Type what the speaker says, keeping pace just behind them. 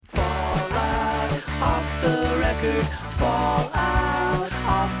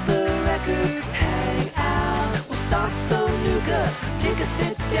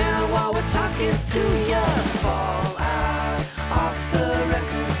it to ya. Fall out off the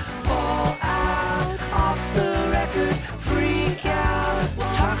record. Fall out off the record. Freak out.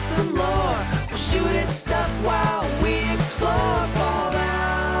 We'll talk some lore. We'll shoot at stuff while we explore. Fall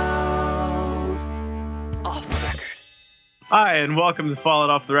out off the record. Hi, and welcome to Fall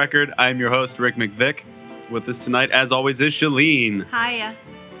Out Off the Record. I'm your host, Rick McVick. With us tonight, as always, is Shalene. Hiya.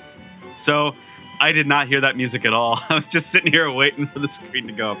 So, I did not hear that music at all. I was just sitting here waiting for the screen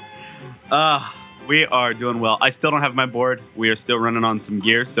to go. We are doing well. I still don't have my board. We are still running on some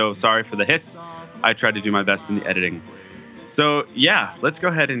gear, so sorry for the hiss. I tried to do my best in the editing. So, yeah, let's go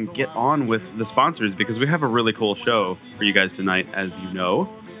ahead and get on with the sponsors, because we have a really cool show for you guys tonight, as you know.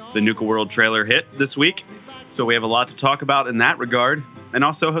 The Nuka World trailer hit this week, so we have a lot to talk about in that regard, and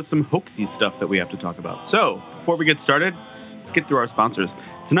also have some hoaxy stuff that we have to talk about. So, before we get started, let's get through our sponsors.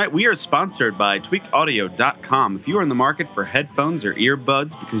 Tonight, we are sponsored by tweakedaudio.com. If you are in the market for headphones or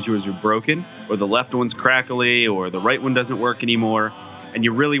earbuds because yours are broken, or the left one's crackly, or the right one doesn't work anymore, and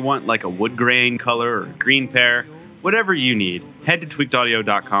you really want like a wood grain color or a green pair, whatever you need, head to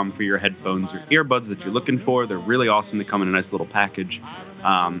tweakedaudio.com for your headphones or earbuds that you're looking for. They're really awesome. They come in a nice little package.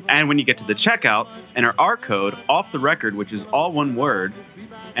 And when you get to the checkout, enter our code, off the record, which is all one word,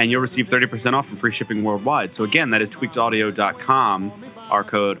 and you'll receive 30% off and free shipping worldwide. So again, that is tweakedaudio.com, our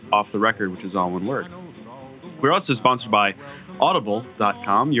code, off the record, which is all one word. We're also sponsored by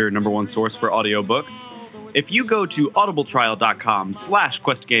audible.com, your number one source for audiobooks. If you go to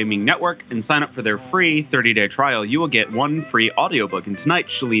audibletrial.com/questgamingnetwork and sign up for their free 30-day trial, you will get one free audiobook. And tonight,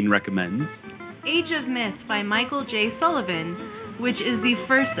 Shalene recommends Age of Myth by Michael J. Sullivan, which is the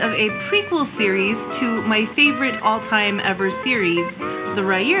first of a prequel series to my favorite all-time ever series, the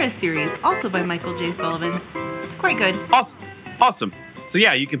Rhaenyra series, also by Michael J. Sullivan. It's quite good. Awesome. So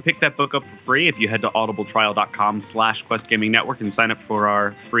yeah, you can pick that book up for free if you head to audibletrial.com/questgamingnetwork and sign up for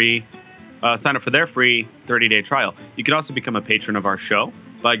our free sign up for their free 30-day trial. You can also become a patron of our show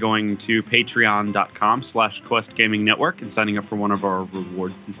by going to patreon.com/questgamingnetwork and signing up for one of our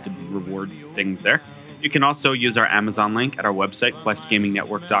reward things there. You can also use our Amazon link at our website,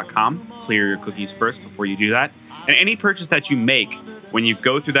 questgamingnetwork.com. Clear your cookies first before you do that. And any purchase that you make, when you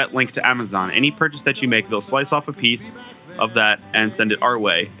go through that link to Amazon, any purchase that you make, they'll slice off a piece of that and send it our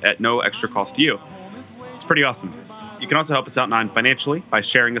way at no extra cost to you. It's pretty awesome. You can also help us out non-financially by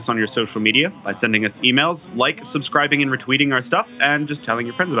sharing us on your social media, by sending us emails, subscribing and retweeting our stuff, and just telling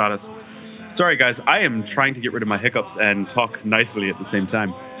your friends about us. Sorry, guys, I am trying to get rid of my hiccups and talk nicely at the same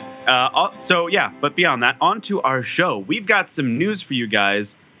time. But beyond that, on to our show. We've got some news for you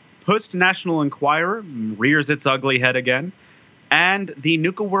guys. Post-National Enquirer rears its ugly head again, and the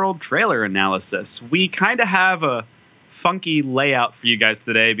Nuka World trailer analysis. We kind of have a funky layout for you guys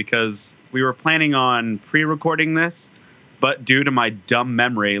today because we were planning on pre-recording this, but due to my dumb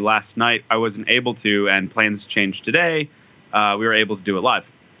memory last night, I wasn't able to, and plans changed today. We were able to do it live.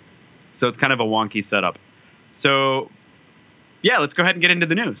 So it's kind of a wonky setup. So, yeah, let's go ahead and get into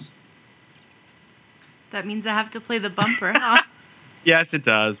the news. That means I have to play the bumper, huh? Yes, it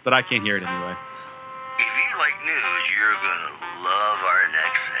does, but I can't hear it anyway. If you like news, you're going to love our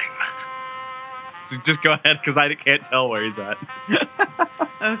next segment. So just go ahead, because I can't tell where he's at.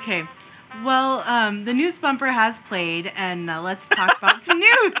 Okay. Well, the news bumper has played, and let's talk about some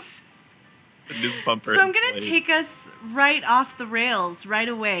news. The news bumper. So I'm going to take us right off the rails right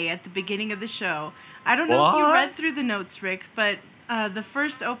away at the beginning of the show. I don't know if you read through the notes, Rick, but the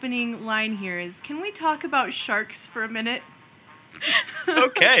first opening line here is, can we talk about sharks for a minute?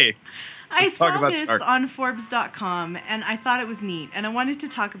 Okay. I saw this on Forbes.com, and I thought it was neat, and I wanted to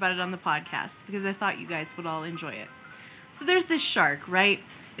talk about it on the podcast because I thought you guys would all enjoy it. So there's this shark, right?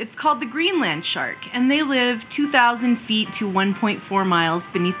 It's called the Greenland shark, and they live 2,000 feet to 1.4 miles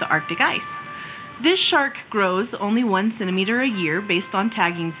beneath the Arctic ice. This shark grows only 1 centimeter a year based on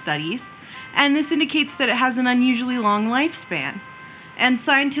tagging studies, and this indicates that it has an unusually long lifespan. And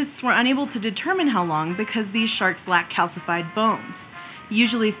scientists were unable to determine how long because these sharks lack calcified bones.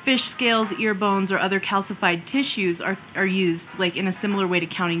 Usually fish scales, ear bones, or other calcified tissues are used like in a similar way to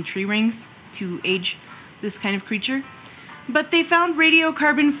counting tree rings to age this kind of creature. But they found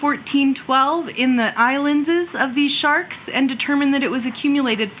radiocarbon 1412 in the eye lenses of these sharks and determined that it was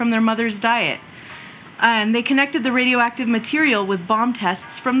accumulated from their mother's diet. And they connected the radioactive material with bomb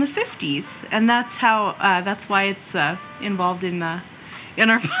tests from the 50s, and that's why it's involved in our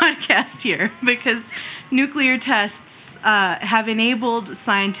podcast here, because nuclear tests have enabled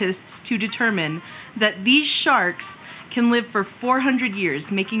scientists to determine that these sharks can live for 400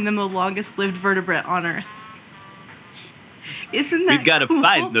 years, making them the longest-lived vertebrate on Earth. Isn't that We've got to cool?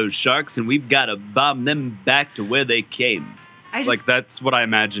 find those sharks, and we've got to bomb them back to where they came. That's what I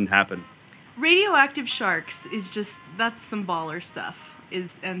imagined happened. Radioactive sharks is just, that's some baller stuff.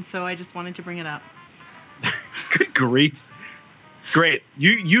 And so I just wanted to bring it up. Good grief. Great.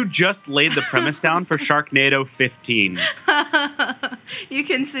 You just laid the premise down for Sharknado 15. You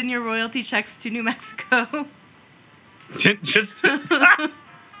can send your royalty checks to New Mexico. Just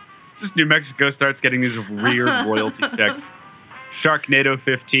New Mexico starts getting these weird royalty checks. Sharknado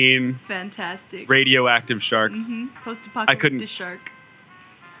 15. Fantastic. Radioactive sharks. Mm-hmm. Post-apocalyptic shark.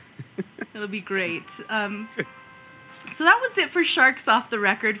 It'll be great. So that was it for Sharks Off the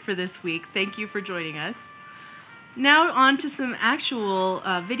Record for this week. Thank you for joining us. Now on to some actual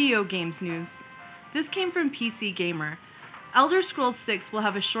video games news. This came from PC Gamer. Elder Scrolls 6 will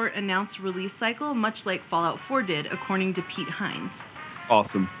have a short announced release cycle, much like Fallout 4 did, according to Pete Hines.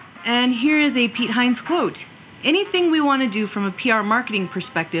 Awesome. And here is a Pete Hines quote. Anything we want to do from a PR marketing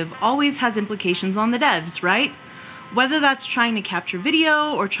perspective always has implications on the devs, right? Whether that's trying to capture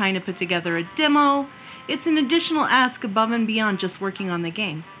video or trying to put together a demo, it's an additional ask above and beyond just working on the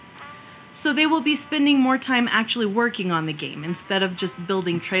game. So they will be spending more time actually working on the game instead of just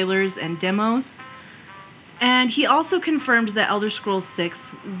building trailers and demos. And he also confirmed that Elder Scrolls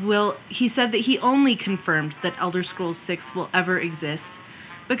 6 he said that he only confirmed that Elder Scrolls 6 will ever exist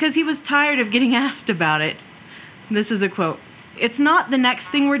because he was tired of getting asked about it. This is a quote. It's not the next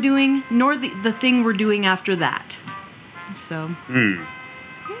thing we're doing, nor the thing we're doing after that. So,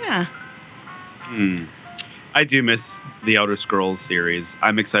 yeah. I do miss the Elder Scrolls series.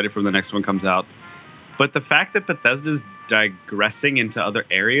 I'm excited for when the next one comes out. But the fact that Bethesda's digressing into other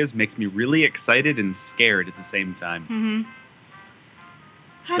areas makes me really excited and scared at the same time. Mm-hmm.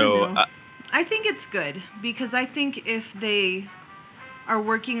 I don't know. I think it's good, because I think if they are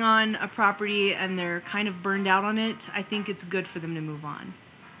working on a property and they're kind of burned out on it, I think it's good for them to move on.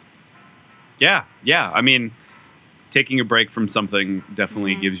 Yeah. I mean, taking a break from something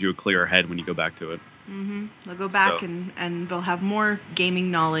definitely gives you a clearer head when you go back to it. Mm-hmm. They'll go back and they'll have more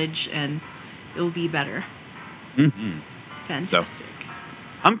gaming knowledge and it'll be better. Mm-hmm. Fantastic. So,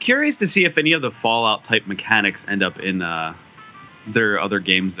 I'm curious to see if any of the Fallout type mechanics end up in their other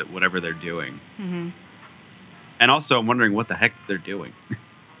games, that whatever they're doing. Mm-hmm. And also, I'm wondering what the heck they're doing.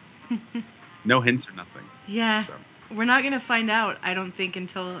 No hints or nothing. Yeah. So. We're not going to find out, I don't think,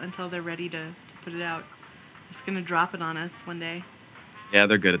 until they're ready to put it out. It's going to drop it on us one day. Yeah,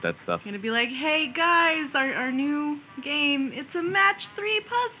 they're good at that stuff. Going to be like, hey, guys, our new game, it's a match 3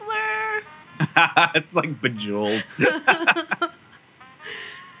 puzzler. It's like Bejeweled.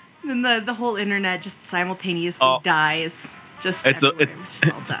 Then the whole internet just simultaneously dies. It's a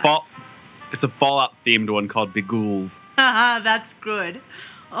Fallout themed one called Begooled. That's good.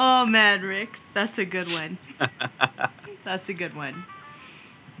 Oh man, Rick, that's a good one. That's a good one.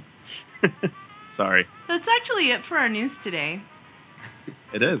 Sorry. That's actually it for our news today.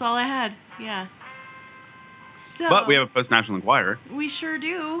 It is. That's all I had. Yeah. So. But we have a Post-National Enquirer. We sure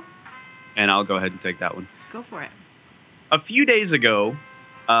do. And I'll go ahead and take that one. Go for it. A few days ago,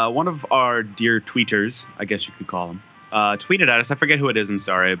 one of our dear tweeters, I guess you could call them, tweeted at us. I forget who it is, I'm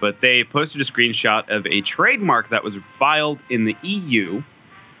sorry. But they posted a screenshot of a trademark that was filed in the EU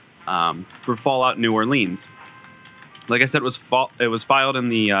for Fallout New Orleans. Like I said, it was filed in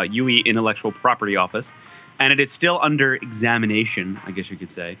the UE Intellectual Property Office. And it is still under examination, I guess you could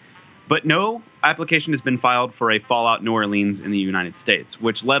say. But no application has been filed for a Fallout New Orleans in the United States,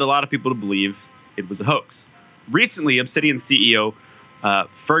 which led a lot of people to believe it was a hoax. Recently, Obsidian CEO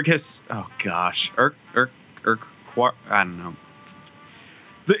Fergus, I don't know.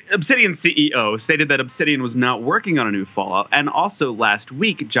 The Obsidian CEO stated that Obsidian was not working on a new Fallout, and also last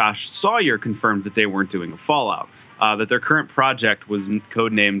week, Josh Sawyer confirmed that they weren't doing a Fallout, that their current project was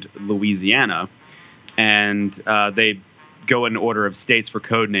codenamed Louisiana, and they go in order of states for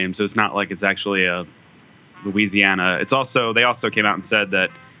code names, so it's not like it's actually a Louisiana. They also came out and said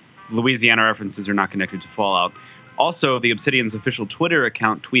that Louisiana references are not connected to Fallout. Also, the Obsidian's official Twitter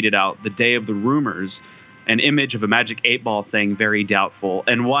account tweeted out the day of the rumors an image of a magic 8-ball saying very doubtful.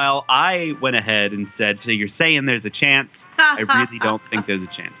 And while I went ahead and said, so you're saying there's a chance, I really don't think there's a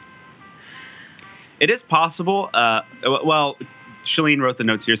chance. It is possible. Shalene wrote the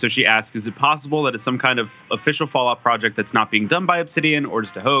notes here, so she asked, is it possible that it's some kind of official Fallout project that's not being done by Obsidian or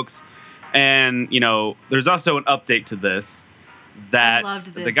just a hoax? And, there's also an update to this. I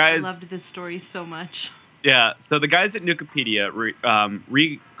loved this story so much. Yeah, so the guys at Nukapedia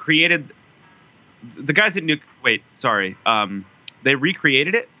recreated... The guys at they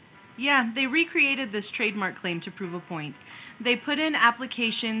recreated it? Yeah, they recreated this trademark claim to prove a point. They put in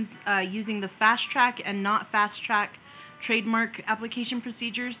applications using the fast track and not fast track trademark application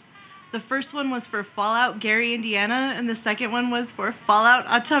procedures. The first one was for Fallout Gary, Indiana, and the second one was for Fallout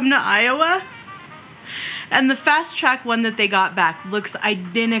Autumna, Iowa. And the fast track one that they got back looks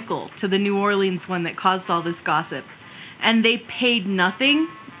identical to the New Orleans one that caused all this gossip. And they paid nothing.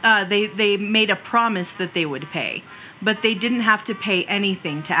 They made a promise that they would pay, but they didn't have to pay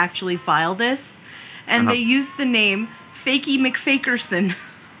anything to actually file this. And they used the name Fakey McFakerson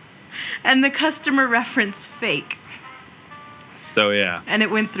and the customer reference fake. So, yeah. And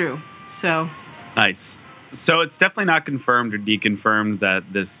it went through. So nice. So it's definitely not confirmed or deconfirmed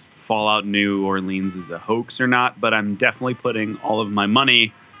that this Fallout New Orleans is a hoax or not, but I'm definitely putting all of my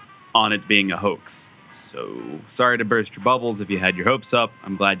money on it being a hoax. So sorry to burst your bubbles if you had your hopes up.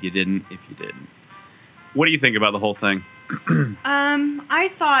 I'm glad you didn't if you didn't. What do you think about the whole thing? I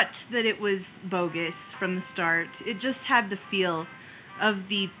thought that it was bogus from the start. It just had the feel of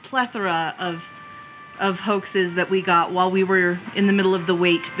the plethora of hoaxes that we got while we were in the middle of the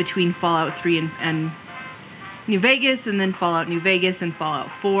wait between Fallout 3 and New Vegas, and then Fallout New Vegas and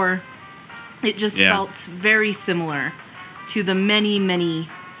Fallout 4. It just felt very similar to the many, many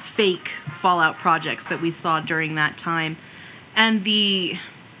fake Fallout projects that we saw during that time. And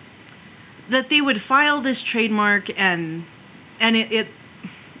that they would file this trademark and it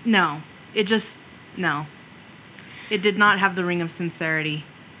did not have the ring of sincerity.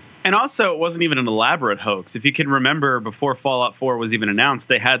 And also, it wasn't even an elaborate hoax. If you can remember, before Fallout 4 was even announced,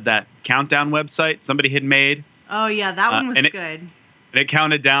 they had that countdown website somebody had made. Oh, yeah, that one was good. And it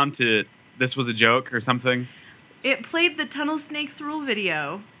counted down to this was a joke or something. It played the Tunnel Snakes rule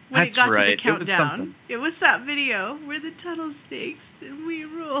video when That's it got right. to the countdown. It was that video. We're the Tunnel Snakes and we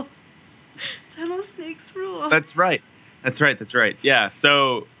rule. Tunnel Snakes rule. That's right. Yeah,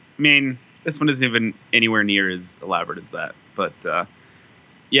 so, I mean, this one isn't even anywhere near as elaborate as that. But,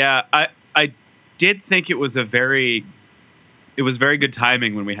 yeah, I did think it was very good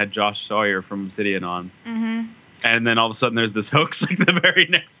timing when we had Josh Sawyer from Obsidian on. Mm-hmm. And then all of a sudden there's this hoax like the very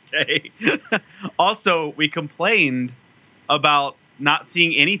next day. Also, we complained about not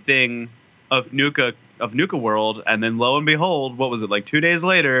seeing anything of Nuka World, and then lo and behold, what was it, like 2 days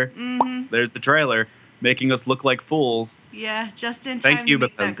later, there's the trailer, making us look like fools. Yeah, just in time to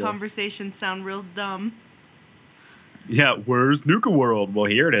make that conversation sound real dumb. Yeah, where's Nuka World? Well,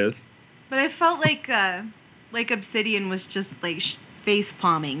 here it is. But I felt like Obsidian was just like face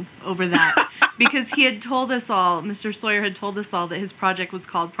palming over that because he had told us all, Mr. Sawyer had told us all that his project was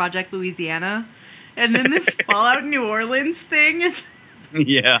called Project Louisiana, and then this Fallout New Orleans thing is.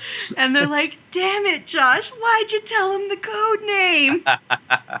 Yeah. And they're like, damn it, Josh, why'd you tell him the code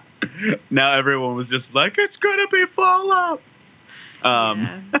name? Now everyone was just like, it's gonna be Fallout.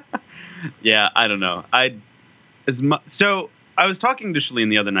 Yeah, I don't know. So I was talking to Shalene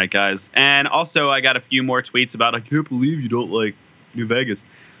the other night, guys, and also I got a few more tweets about, I can't believe you don't like New Vegas.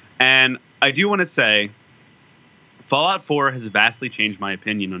 And I do want to say, Fallout 4 has vastly changed my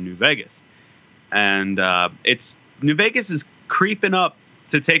opinion on New Vegas. And New Vegas is creeping up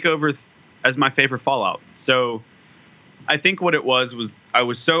to take over as my favorite Fallout. So I think what it was I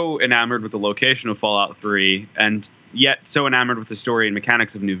was so enamored with the location of Fallout 3 and yet so enamored with the story and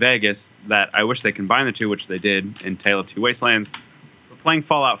mechanics of New Vegas that I wish they combined the two, which they did in Tale of Two Wastelands. But playing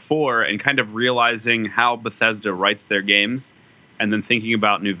Fallout 4 and kind of realizing how Bethesda writes their games and then thinking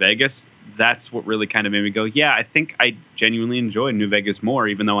about New Vegas, that's what really kind of made me go, yeah, I think I genuinely enjoy New Vegas more,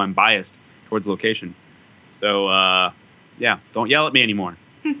 even though I'm biased towards location. So, yeah, don't yell at me anymore.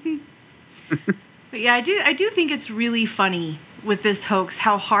 But yeah, I do think it's really funny with this hoax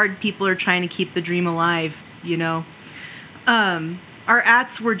how hard people are trying to keep the dream alive, you know. Our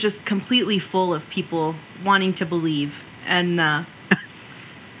ats were just completely full of people wanting to believe, and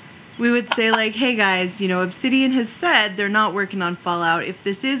we would say like, hey guys, you know, Obsidian has said they're not working on Fallout. If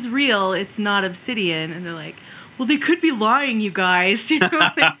this is real, it's not Obsidian. And they're like, well, they could be lying, you guys. You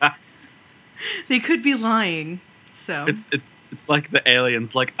know, they could be lying. So it's like the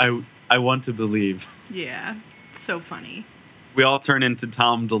aliens, like I want to believe. Yeah, so funny. We all turn into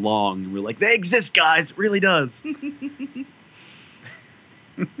Tom DeLonge, and we're like, they exist, guys. It really does.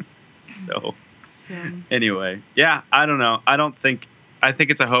 So, anyway, yeah, I don't know. I think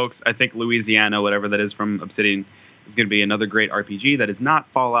it's a hoax. I think Louisiana, whatever that is from Obsidian, is going to be another great RPG that is not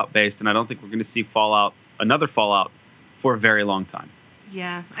Fallout-based, and I don't think we're going to see another Fallout, for a very long time.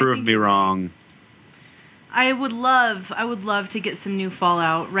 Yeah. Prove me wrong. I would love to get some new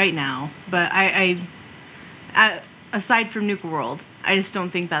Fallout right now, but I aside from Nuka World, I just don't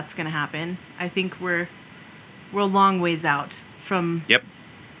think that's going to happen. I think we're a long ways out from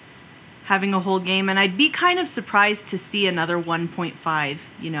having a whole game, and I'd be kind of surprised to see another 1.5.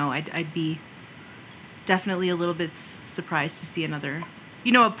 You know, I'd be definitely a little bit surprised to see another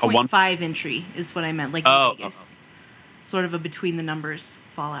You know, a 0.5 entry is what I meant, like in Vegas. Sort of a between the numbers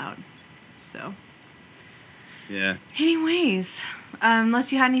Fallout. So. Yeah. Anyways,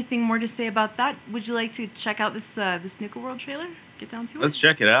 unless you had anything more to say about that, would you like to check out this Nuka World trailer? Get down to it. Let's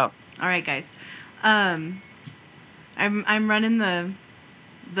check it out. All right, guys. I'm running the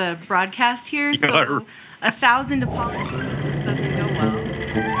broadcast here, so 1,000 apologies if this doesn't go well.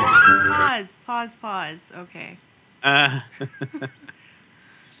 Pause. Okay.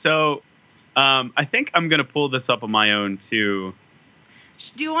 So, I think I'm gonna pull this up on my own too.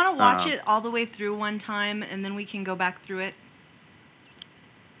 Do you want to watch it all the way through one time, and then we can go back through it?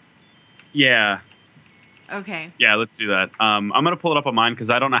 Yeah. Okay. Yeah, let's do that. I'm gonna pull it up on mine because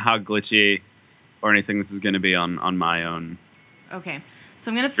I don't know how glitchy or anything this is gonna be on my own. Okay.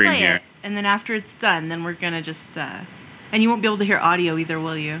 So I'm gonna play it, and then after it's done, then we're gonna just and you won't be able to hear audio either,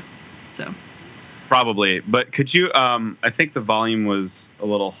 will you? So. Probably, but could you? I think the volume was a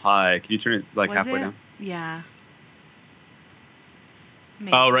little high. Can you turn it like halfway down? Yeah.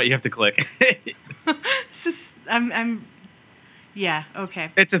 Maybe. Oh right, you have to click. This is Yeah.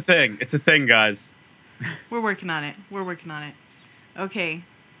 Okay. It's a thing. It's a thing, guys. We're working on it. Okay.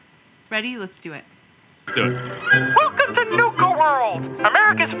 Ready? Let's do it. Let's do it. Welcome to Nuka World,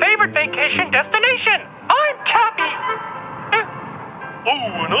 America's favorite vacation destination. I'm Cappy.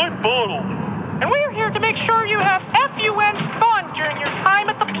 And I'm Bottle. And we're here to make sure you have FUN fun during your time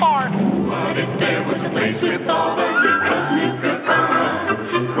at the park. What if there was a place with all the zip of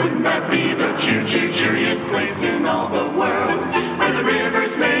Nuka-Cola? Wouldn't that be the cheeriest place in all the world? Where the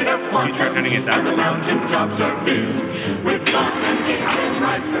river's made of quantum and the mountaintops are fizz, with fun and games and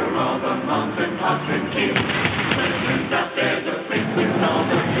rides for all the moms and pops and kids. But it turns out there's a place with all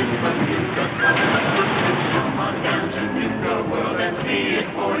the zip of Nuka-Cola. Come on down to Nuka World and see it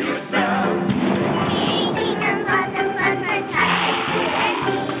for yourself.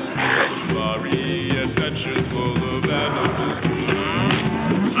 Safari adventures full of animals to see.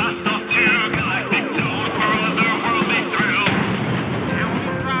 Blast off to galactic zone for otherworldly thrills.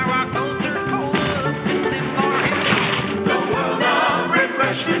 The world of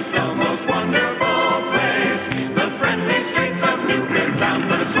refreshments, the most wonderful place. The friendly streets of Nuka Town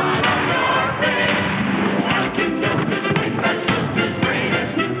put a smile on your face. Now you know there's a place that's just as great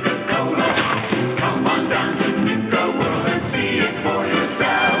as Nuka-Cola. Come on down to Nuka World and see it for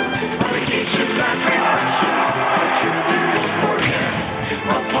yourself. A vacation that refreshes, a trip you won't forget.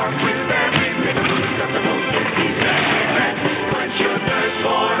 A park with every minute except the most cities that we met. Quench your thirst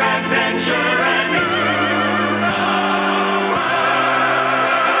for adventure and Nuka World.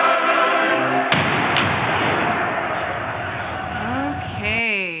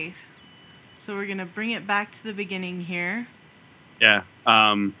 Okay. So we're gonna bring it back to the beginning here. Yeah.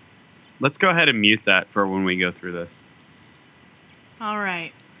 Let's go ahead and mute that for when we go through this. All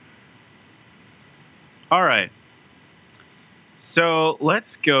right. All right. So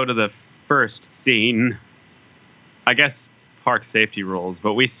let's go to the first scene. I guess park safety rules,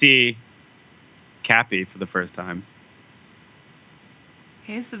 but we see Cappy for the first time.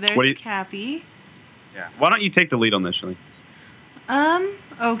 Okay, so there's Cappy. Yeah. Why don't you take the lead on this, Shirley?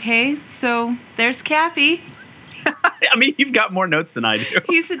 Okay, so there's Cappy. I mean, you've got more notes than I do.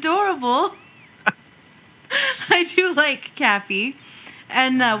 He's adorable. I do like Cappy.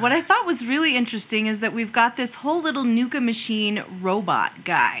 And what I thought was really interesting is that we've got this whole little Nuka machine robot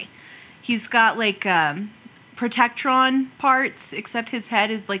guy. He's got like Protectron parts, except his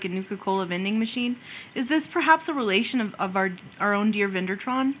head is like a Nuka-Cola vending machine. Is this perhaps a relation of our own dear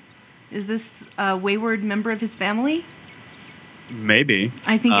Vendertron? Is this a wayward member of his family? Maybe.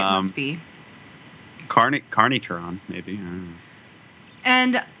 I think it must be. Carnitron, maybe. I don't know.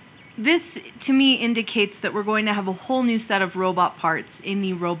 And this, to me, indicates that we're going to have a whole new set of robot parts in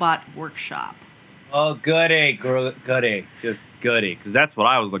the robot workshop. Oh, goody. Just goody. Because that's what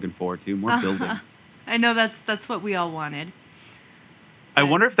I was looking forward to. More building. I know that's what we all wanted. I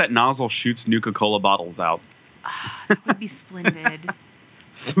wonder if that nozzle shoots Nuka-Cola bottles out. That would be splendid.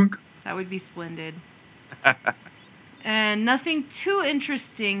 That would be splendid. And nothing too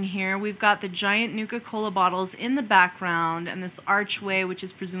interesting here. We've got the giant Nuka-Cola bottles in the background and this archway, which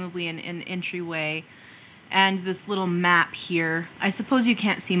is presumably an entryway, and this little map here. I suppose you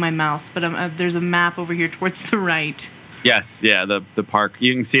can't see my mouse, but there's a map over here towards the right. Yes, yeah, the park.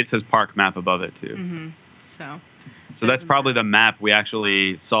 You can see it says park map above it, too. Mm-hmm. So that's probably the map we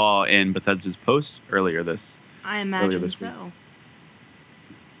actually saw in Bethesda's post earlier this I imagine week. so.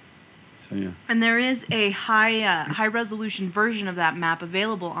 So, yeah. And there is a high resolution version of that map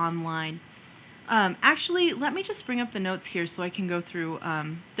available online. Actually, let me just bring up the notes here so I can go through.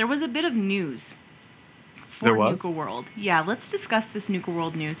 There was a bit of news for There was? Nuka World. Yeah, let's discuss this Nuka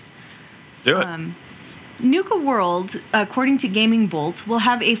World news. Do it. Nuka World, according to Gaming Bolt, will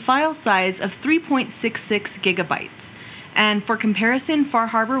have a file size of 3.66 gigabytes. And for comparison, Far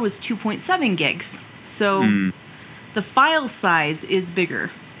Harbor was 2.7 gigs. So the file size is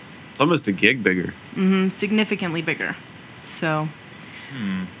bigger. It's almost a gig bigger. Significantly bigger. So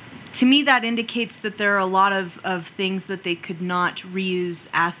to me, that indicates that there are a lot of things that they could not reuse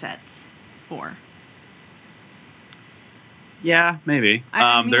assets for. Yeah, maybe.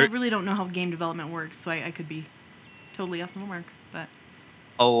 I mean, I really don't know how game development works, so I could be totally off the mark. But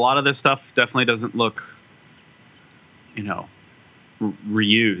a lot of this stuff definitely doesn't look,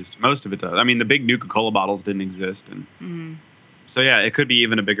 reused. Most of it does. I mean, the big Nuka-Cola bottles didn't exist, and so yeah, it could be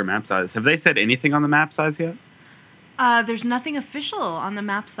even a bigger map size. Have they said anything on the map size yet? there's nothing official on the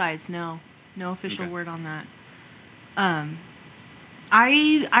map size. No official word on that.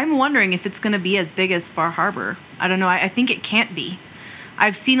 I'm wondering if it's going to be as big as Far Harbor. I don't know. I think it can't be.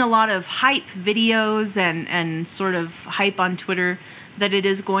 I've seen a lot of hype videos and sort of hype on Twitter that it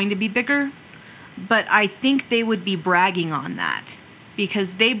is going to be bigger, but I think they would be bragging on that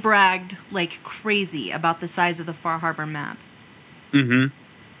because they bragged like crazy about the size of the Far Harbor map.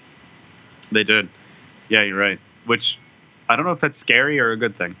 They did. Yeah, you're right. Which, I don't know if that's scary or a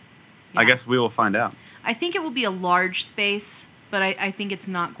good thing. Yeah. I guess we will find out. I think it will be a large space, but I think it's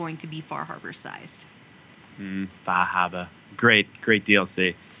not going to be Far Harbor sized. Far Harbor. Great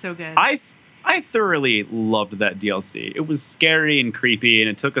DLC. It's so good. I thoroughly loved that DLC. It was scary and creepy, and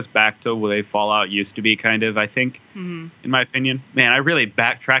it took us back to the way Fallout used to be, kind of, I think, in my opinion. Man, I really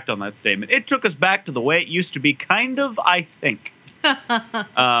backtracked on that statement. It took us back to the way it used to be, kind of, I think.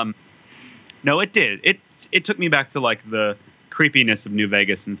 No, it did. It took me back to, like, the creepiness of New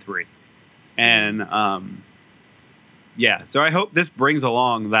Vegas in 3. And, yeah, so I hope this brings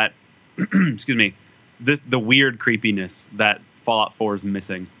along that, excuse me, the weird creepiness that Fallout 4 is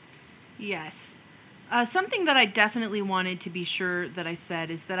missing. Yes. Something that I definitely wanted to be sure that I said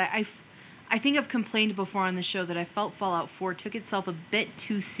is that I think I've complained before on the show that I felt Fallout 4 took itself a bit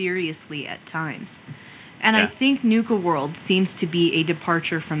too seriously at times. And I think Nuka World seems to be a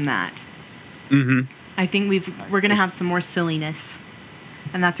departure from that. I think we're going to have some more silliness,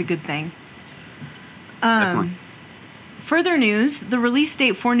 and that's a good thing. Further news, the release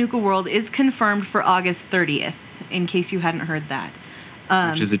date for Nuka World is confirmed for August 30th, in case you hadn't heard that.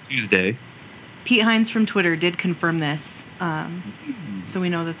 Which is a Tuesday. Pete Hines from Twitter did confirm this, so we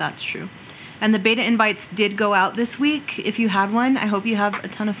know that that's true. And the beta invites did go out this week. If you had one, I hope you have a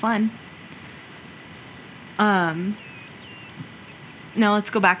ton of fun. Now let's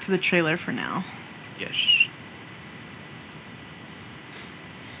go back to the trailer for now. Yes.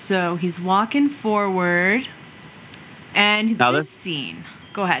 So he's walking forward, and Now this scene.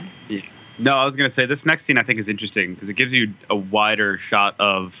 Go ahead. Yeah. No, I was going to say this next scene I think is interesting because it gives you a wider shot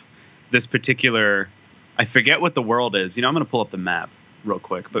of this particular. I forget what the world is. I'm going to pull up the map real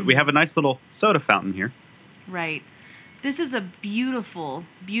quick, but we have a nice little soda fountain here. Right. This is a beautiful,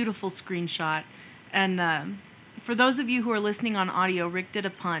 beautiful screenshot, and for those of you who are listening on audio, Rick did a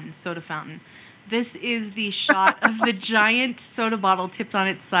pun. Soda fountain. This is the shot of the giant soda bottle tipped on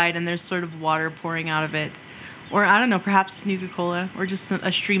its side, and there's sort of water pouring out of it. Or, I don't know, perhaps Nuka-Cola, or just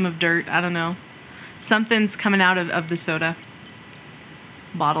a stream of dirt. I don't know. Something's coming out of the soda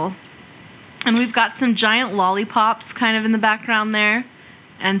bottle. And we've got some giant lollipops kind of in the background there,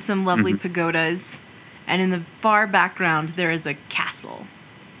 and some lovely pagodas. And in the far background, there is a castle.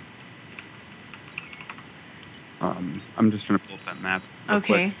 I'm just trying to pull up that map.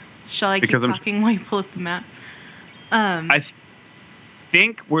 Okay. Quick. Shall I keep talking while you pull up the map? I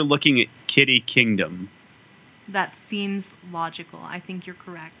think we're looking at Kitty Kingdom. That seems logical. I think you're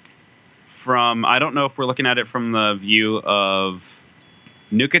correct. I don't know if we're looking at it from the view of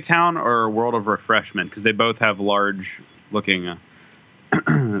Nuka Town or World of Refreshment, because they both have large-looking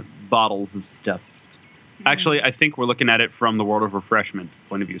bottles of stuffs. Actually, I think we're looking at it from the World of Refreshment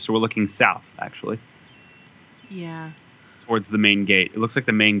point of view. So we're looking south, actually. Yeah. Towards the main gate. It looks like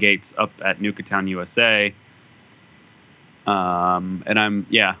the main gate's up at Nuka Town, USA. And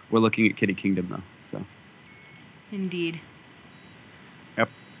we're looking at Kitty Kingdom, though. So. Indeed. Yep.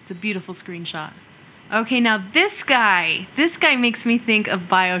 It's a beautiful screenshot. Okay, now this guy makes me think of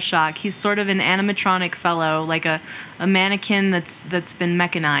BioShock. He's sort of an animatronic fellow, like a mannequin that's been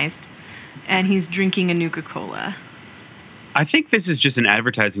mechanized, and he's drinking a Nuka-Cola. I think this is just an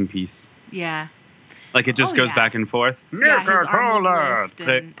advertising piece. Yeah. Like it just goes back and forth. Nuka-Cola!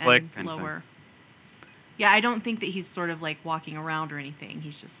 Click, click. And lower. Yeah, I don't think that he's sort of like walking around or anything.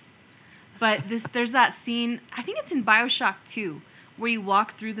 He's just... But there's that scene, I think it's in BioShock 2, where you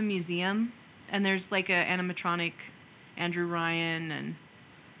walk through the museum And there's like a animatronic Andrew Ryan and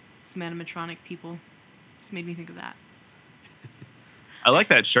some animatronic people. Just made me think of that. I like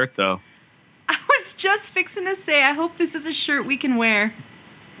that shirt, though. I was just fixing to say, I hope this is a shirt we can wear.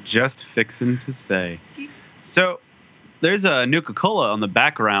 Just fixing to say. So, there's a Nuka-Cola on the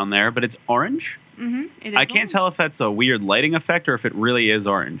background there, but it's orange? Mm-hmm. It is I can't tell if that's a weird lighting effect or if it really is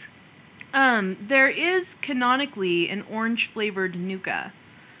orange. There is canonically an orange-flavored Nuka.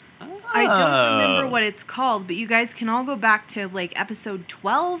 I don't remember what it's called, but you guys can all go back to, like, episode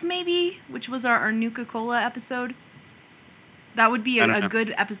 12, maybe, which was our Nuka-Cola episode. That would be a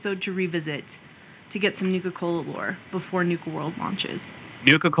good episode to revisit to get some Nuka-Cola lore before Nuka World launches.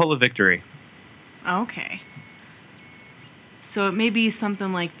 Nuka-Cola Victory. Okay. So it may be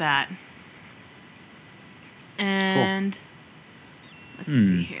something like that. And let's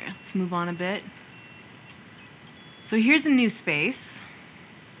see here. Let's move on a bit. So here's a new space.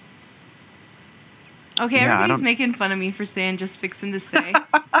 Okay, everybody's making fun of me for saying just fixing to say.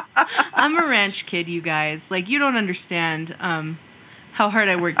 I'm a ranch kid, you guys. Like, you don't understand how hard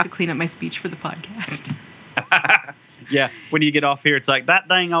I work to clean up my speech for the podcast. Yeah, when you get off here, it's like, that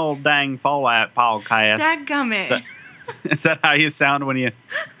dang Fallout podcast. Dadgummit. Is that how you sound when you...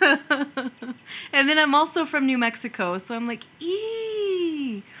 And then I'm also from New Mexico, so I'm like,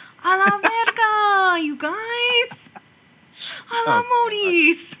 a la verga, you guys. A la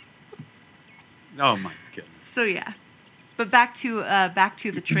modis. Oh my goodness. So yeah, but back to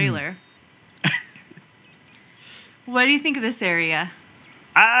the trailer. What do you think of this area?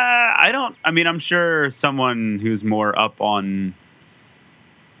 I'm sure someone who's more up on,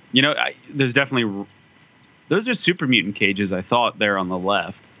 there's definitely, those are super mutant cages, I thought, there on the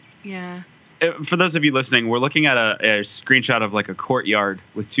left. Yeah. For those of you listening, we're looking at a screenshot of like a courtyard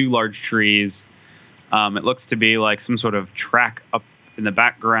with two large trees. It looks to be like some sort of track up in the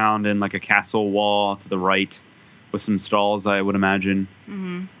background and like a castle wall to the right with some stalls, I would imagine.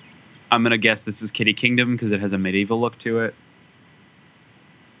 Mm-hmm. I'm going to guess this is Kitty Kingdom because it has a medieval look to it.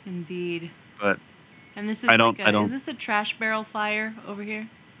 Indeed. But and this is is this a trash barrel fire over here?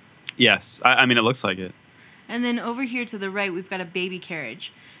 Yes. I mean, it looks like it. And then over here to the right, we've got a baby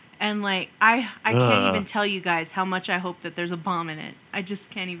carriage. And like, I can't even tell you guys how much I hope that there's a bomb in it. I just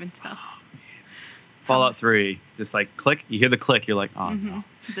can't even tell. Fallout 3, just like click, you hear the click, you're like, oh no.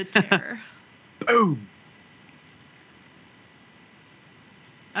 The terror. Boom.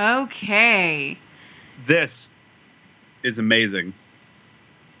 Okay. This is amazing.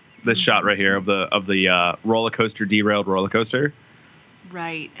 This shot right here of the roller coaster, derailed roller coaster.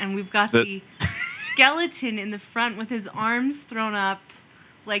 Right, and we've got the skeleton in the front with his arms thrown up,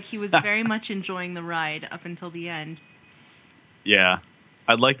 like he was very much enjoying the ride up until the end. Yeah.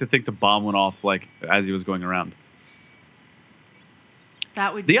 I'd like to think the bomb went off like as he was going around.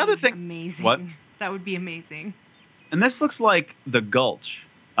 That would be amazing. What? That would be amazing. And this looks like the Gulch.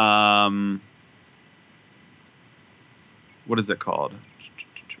 What is it called?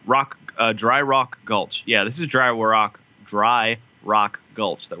 Dry Rock Gulch. Yeah, this is Dry Rock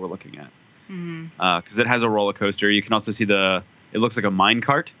Gulch that we're looking at. Because it has a roller coaster. You can also see it looks like a mine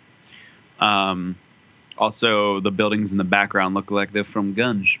cart. Also, the buildings in the background look like they're from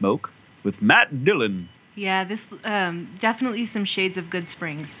Gunsmoke with Matt Dillon. Yeah, this definitely some shades of Good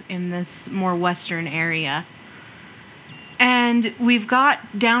Springs in this more western area. And we've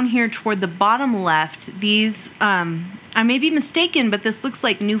got down here toward the bottom left these, I may be mistaken, but this looks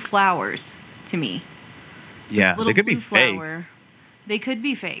like new flowers to me. Yeah, they could be fake. They could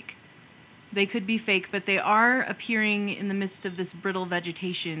be fake. They could be fake, but they are appearing in the midst of this brittle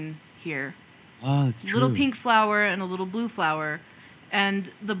vegetation here. Oh, that's true. Little pink flower and a little blue flower.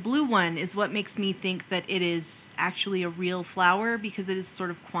 And the blue one is what makes me think that it is actually a real flower because it is sort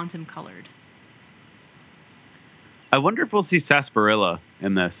of quantum colored. I wonder if we'll see sarsaparilla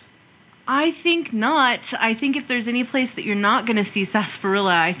in this. I think not. I think if there's any place that you're not going to see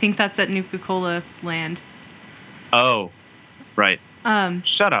sarsaparilla, I think that's at Nuka-Cola Land. Oh, right.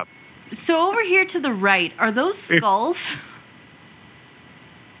 Shut up. So over here to the right, are those skulls?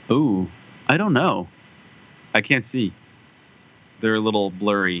 Ooh, I don't know. I can't see. They're a little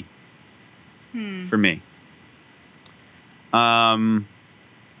blurry for me.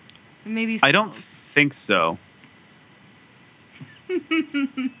 Maybe skulls. I don't think so.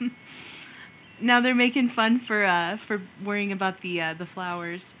 Now they're making fun for worrying about the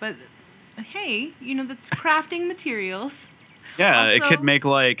flowers, but hey, that's crafting materials. Yeah, also, it could make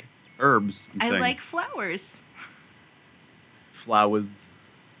like herbs. And things. like flowers. Flowers.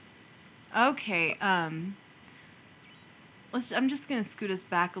 Okay. I'm just gonna scoot us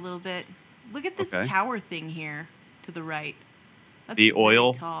back a little bit. Look at this tower thing here to the right. That's the very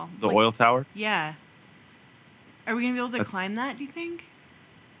oil, tall. the Like, oil tower. Yeah. Are we gonna be able to That's- climb that? Do you think?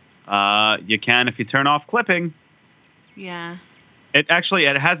 You can if you turn off clipping. Yeah. It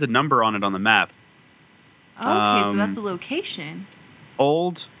has a number on it on the map. Okay, so that's a location.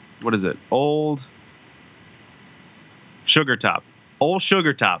 What is it? Old Sugar Top. Old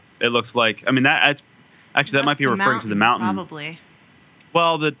Sugar Top. It looks like. I mean, that That's might be the referring to the mountain. Probably.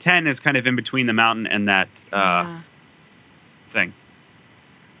 Well, the 10 is kind of in between the mountain and that Yeah. thing.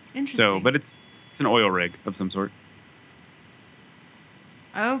 Interesting. So, but it's an oil rig of some sort.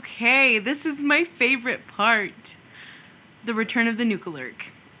 Okay, this is my favorite part. The return of the Nuka Lurk.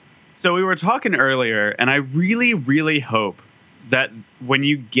 So we were talking earlier, and I really, really hope that when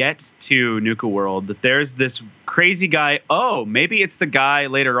you get to Nuka World, that there's this crazy guy. Oh, maybe it's the guy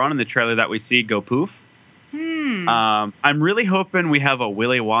later on in the trailer that we see go poof. I'm really hoping we have a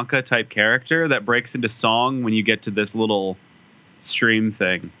Willy Wonka type character that breaks into song when you get to this little stream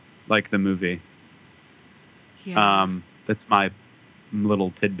thing, like the movie. Yeah. That's my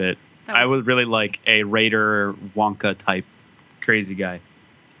little tidbit. That I would really like a Raider Wonka type crazy guy.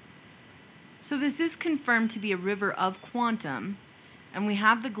 So this is confirmed to be a river of quantum, and we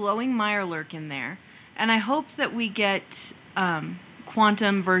have the glowing Mirelurk in there. And I hope that we get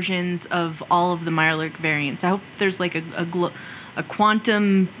quantum versions of all of the Mirelurk variants. I hope there's like a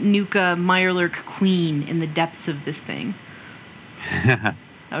quantum Nuka Mirelurk queen in the depths of this thing. That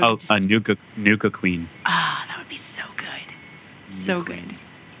would Oh, just- a Nuka Queen. that would be so good. So good.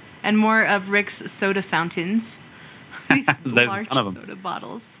 And more of Rick's soda fountains. These There's a large ton of 'em. soda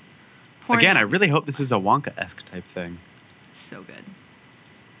bottles. Pouring Again, I out. really hope this is a Wonka-esque type thing. So good.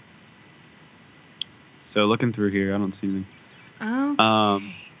 So looking through here, I don't see anything.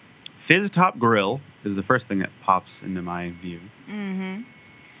 Okay. Fizz Top Grill is the first thing that pops into my view. Mm-hmm.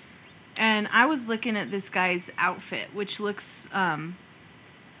 And I was looking at this guy's outfit, which looks...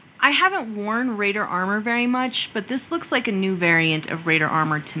 I haven't worn Raider armor very much, but this looks like a new variant of Raider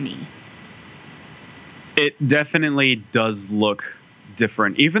armor to me. It definitely does look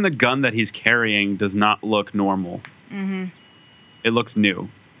different. Even the gun that he's carrying does not look normal. Mm-hmm. It looks new.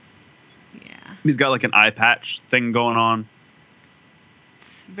 Yeah. He's got like an eye patch thing going on.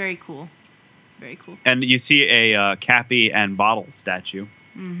 It's very cool. Very cool. And you see a Cappy and Bottle statue.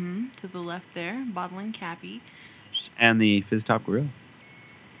 Mm-hmm. To the left there, Bottle and Cappy. And the Fizz Top Grill.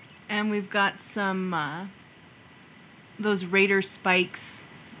 And we've got some those Raider spikes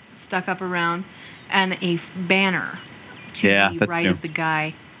stuck up around, and a banner to the that's right new. of the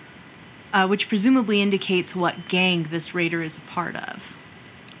guy, which presumably indicates what gang this Raider is a part of.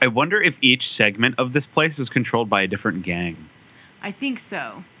 I wonder if each segment of this place is controlled by a different gang. I think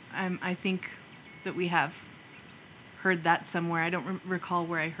so. I think that we have heard that somewhere. I don't recall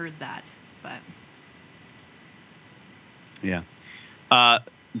where I heard that, but... Yeah.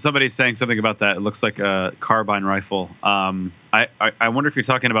 Somebody's saying something about that. It looks like a carbine rifle. I wonder if you're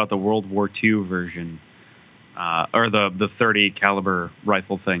talking about the World War II version, or the 30 caliber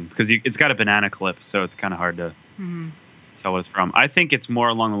rifle thing, because it's got a banana clip, so it's kind of hard to tell what it's from. I think it's more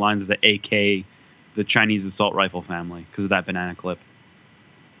along the lines of the AK, the Chinese assault rifle family, because of that banana clip.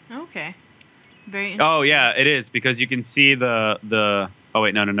 Okay. Very interesting. Oh yeah, it is, because you can see the. Oh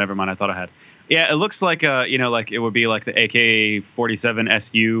wait, no, never mind. I thought I had. Yeah, it looks like like it would be like the AK-47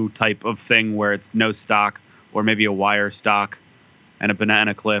 SU type of thing where it's no stock, or maybe a wire stock and a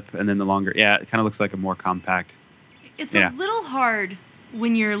banana clip, and then the longer. Yeah, it kind of looks like a more compact. It's Yeah. a little hard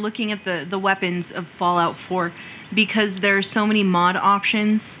when you're looking at the weapons of Fallout 4 because there are so many mod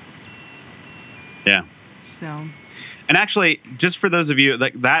options. Yeah. So. And actually, just for those of you,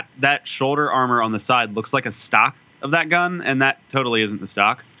 like that shoulder armor on the side looks like a stock of that gun, and that totally isn't the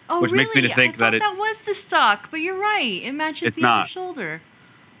stock. Oh, which really? makes me to think I thought that was the stock, but you're right. It matches It's the other not. shoulder.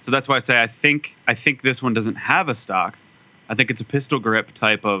 So that's why I say I think this one doesn't have a stock. I think it's a pistol grip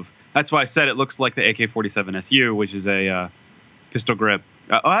type of. That's why I said it looks like the AK-47 SU, which is a pistol grip.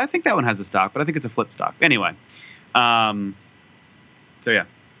 I think that one has a stock, but I think it's a flip stock. Anyway, so yeah.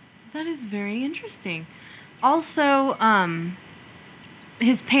 That is very interesting. Also,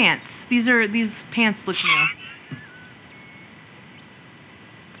 his pants. These pants look new.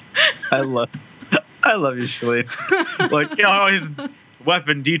 I love you, Shalene. Like, you know, all his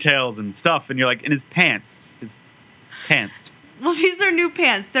weapon details and stuff, and you're like, in his pants. Well, these are new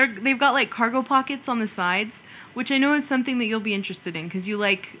pants. They've got like cargo pockets on the sides, which I know is something that you'll be interested in because you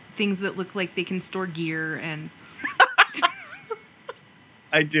like things that look like they can store gear and.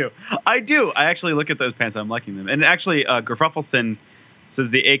 I do. I actually look at those pants. I'm liking them. And actually, Gruffelson says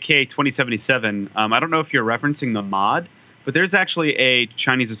the AK-2077. I don't know if you're referencing the mod, but there's actually a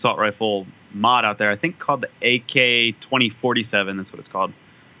Chinese assault rifle mod out there, I think called the AK-2047. That's what it's called.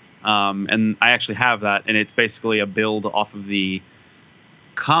 And I actually have that, and it's basically a build off of the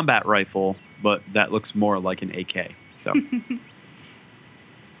combat rifle, but that looks more like an AK. So.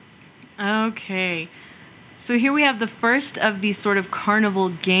 Okay. So here we have the first of these sort of carnival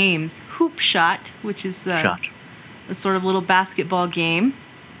games, Hoop Shot, which is a sort of little basketball game.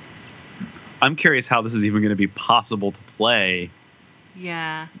 I'm curious how this is even going to be possible to play.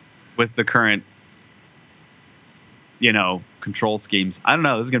 Yeah. With the current, control schemes. I don't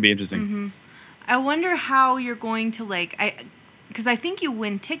know. This is going to be interesting. Mm-hmm. I wonder how you're going to because I think you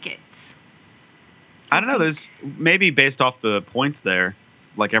win tickets. So I don't know. There's maybe based off the points there.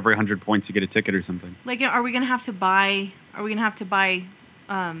 Like every 100 points, you get a ticket or something. Like, are we gonna have to buy? Are we gonna have to buy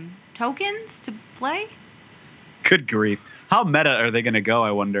tokens to play? Good grief! How meta are they gonna go?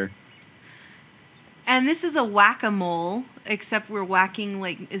 I wonder. And this is a whack-a-mole, except we're whacking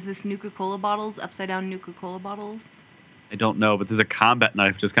is this Nuka-Cola bottles, upside down Nuka-Cola bottles? I don't know, but there's a combat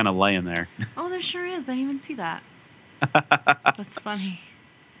knife just kind of laying there. Oh, there sure is. I didn't even see that. That's funny.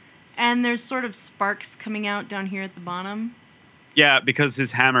 And there's sort of sparks coming out down here at the bottom. Yeah, because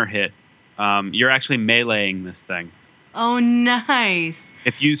his hammer hit. You're actually meleeing this thing. Oh, nice.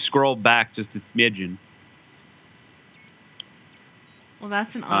 If you scroll back just a smidgen. Well,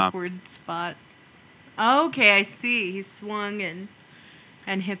 that's an awkward spot. Okay, I see. He swung and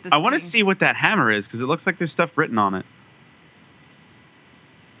hit the thing. I want to see what that hammer is, because it looks like there's stuff written on it.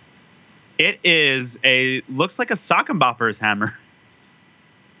 It looks like a sock and bopper's hammer.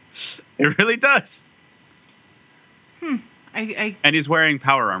 It really does. And he's wearing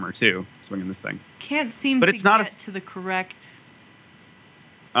power armor too, swinging this thing. Can't seem to get to the correct.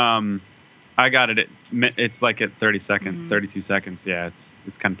 I got it. It's like at 32 seconds. Yeah,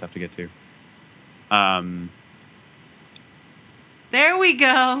 it's kind of tough to get to. There we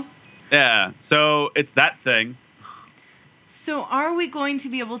go. Yeah, so it's that thing. So are we going to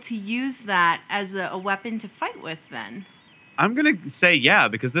be able to use that as a weapon to fight with then? I'm gonna say yeah,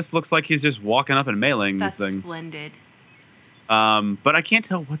 because this looks like he's just walking up and meleeing these things. That's splendid. But I can't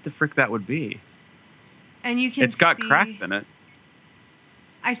tell what the frick that would be. And you can It's got cracks in it.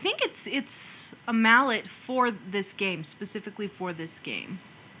 I think it's a mallet for this game, specifically for this game.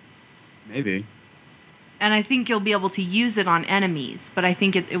 Maybe. And I think you'll be able to use it on enemies, but I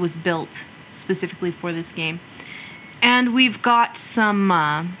think it was built specifically for this game. And we've got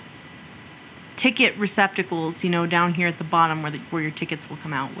some ticket receptacles, down here at the bottom where your tickets will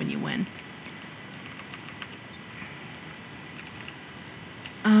come out when you win.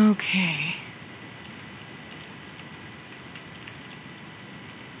 Okay.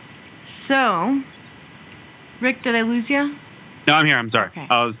 So, Rick, did I lose you? No, I'm here. I'm sorry. Okay.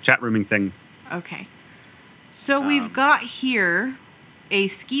 I was chat rooming things. Okay. So we've got here a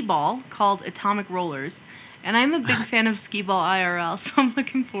skee ball called Atomic Rollers. And I'm a big fan of skee ball IRL, so I'm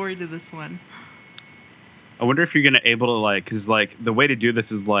looking forward to this one. I wonder if you're going to able to because the way to do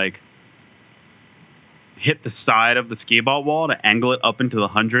this is hit the side of the skee ball wall to angle it up into the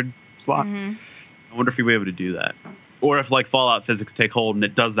 100 slot. Mm-hmm. I wonder if you'll be able to do that. Or if Fallout physics take hold and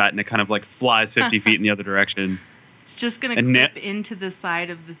it does that and it kind of flies 50 feet in the other direction. It's just going to clip into the side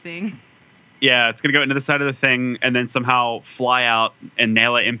of the thing. Yeah, it's going to go into the side of the thing and then somehow fly out and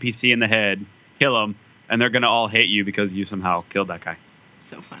nail an NPC in the head, kill him, and they're going to all hate you because you somehow killed that guy.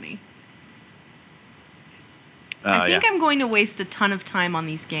 So funny. I think I'm going to waste a ton of time on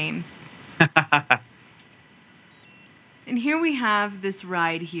these games. And here we have this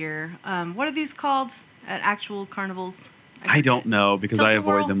ride here. What are these called at actual carnivals? I don't know because I avoid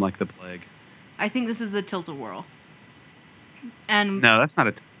Tilt-a-whirl? them like the plague. I think this is the Tilt-a-Whirl. And no, that's not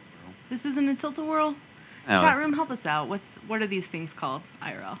a Tilt-a-Whirl. This isn't a Tilt-a-Whirl? No, Chat room, help us out. What are these things called,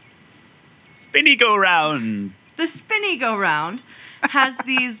 IRL? Spinny go rounds. The Spinny go round has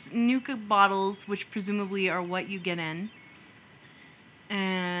these Nuka bottles, which presumably are what you get in.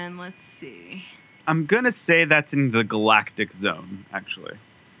 And let's see. I'm going to say that's in the galactic zone, actually.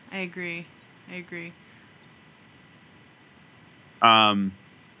 I agree.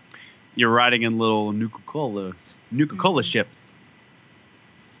 You're riding in little Nuka-Cola ships.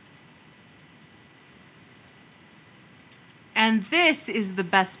 And this is the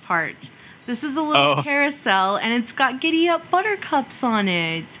best part. This is a little carousel, and it's got Giddy Up Buttercups on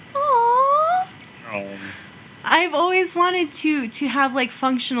it. Aww. Oh. I've always wanted to have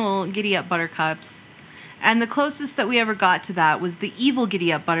functional Giddy Up Buttercups, and the closest that we ever got to that was the evil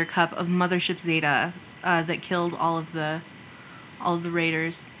Giddy Up Buttercup of Mothership Zeta that killed all of the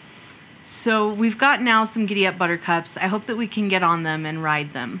raiders. So we've got now some Giddy Up Buttercups. I hope that we can get on them and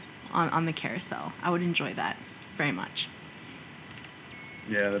ride them on the carousel. I would enjoy that very much.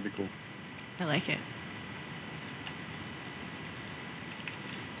 Yeah, that'd be cool. I like it.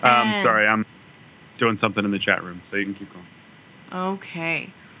 And- Sorry, I'm doing something in the chat room, so you can keep going.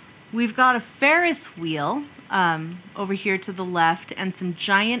 Okay. We've got a Ferris wheel over here to the left and some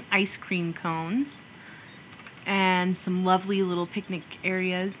giant ice cream cones and some lovely little picnic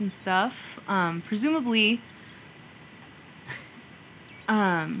areas and stuff. Presumably,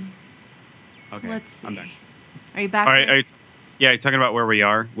 Okay, let's see. I'm back. Are you back? All right, Rick? you're talking about where we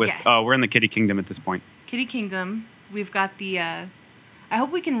are with. Yes. Oh, we're in the Kitty Kingdom at this point. Kitty Kingdom. We've got the. I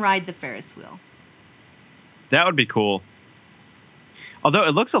hope we can ride the Ferris wheel. That would be cool. Although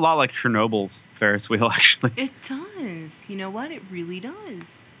it looks a lot like Chernobyl's Ferris wheel, actually. It does. You know what? It really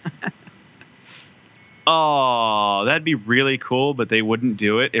does. Oh, that'd be really cool, but they wouldn't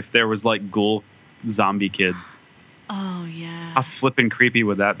do it if there was like ghoul zombie kids. Oh yeah. How flippin' creepy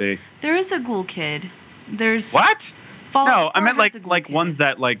would that be? There is a ghoul kid. There's What? Fallout No, I 4 meant has a ghoul like kid. ones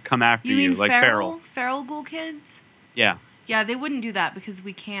that like come after You you, mean like feral. feral ghoul kids? Yeah, Yeah, they wouldn't do that because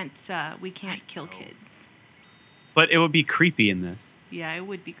we can't kill kids. but it would be creepy in this. Yeah, it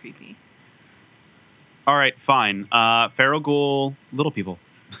would be creepy. All right, fine. Feral ghoul, little people.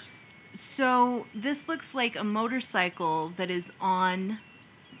 So this looks like a motorcycle that is on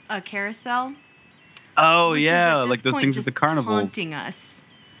a carousel. Oh which is yeah, at this like those point things at the just carnivals.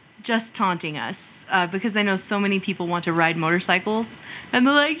 Just taunting us, because I know so many people want to ride motorcycles, and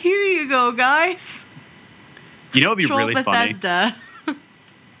they're like, "Here you go, guys." You know, it'd be Troll really funny. Bethesda.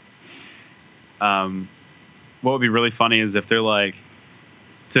 What would be really funny is if they're like,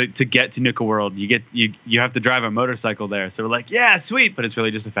 to get to Nuka World, you have to drive a motorcycle there. So we're like, yeah, sweet, but it's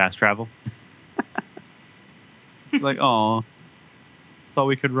really just a fast travel. Like, oh, thought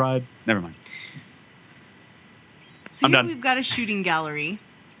we could ride. Never mind. So I'm here done. we've got a shooting gallery.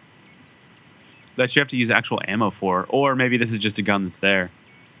 That you have to use actual ammo for, or maybe this is just a gun that's there.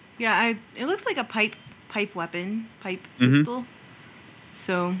 Yeah, it looks like a pipe weapon, Mhm. pistol.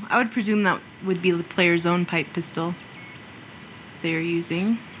 So I would presume that would be the player's own pipe pistol they're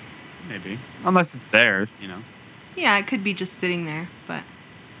using. Maybe, unless it's there, you know. Yeah, it could be just sitting there, but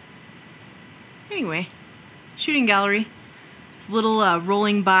anyway, shooting gallery. There's little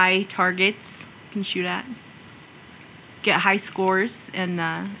rolling by targets you can shoot at. Get high scores and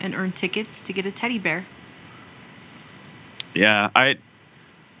earn tickets to get a teddy bear. Yeah,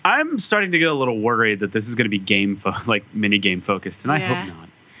 I'm starting to get a little worried that this is going to be like mini game focused, and I Yeah. hope not.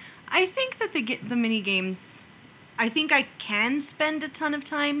 I think that the mini games, I think I can spend a ton of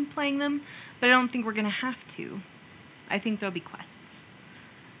time playing them, but I don't think we're gonna have to. I think there'll be quests.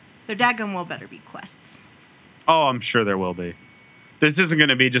 They're daggum well better be quests. Oh, I'm sure there will be. This isn't going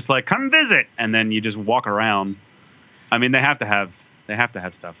to be just like come visit and then you just walk around. I mean, they have to have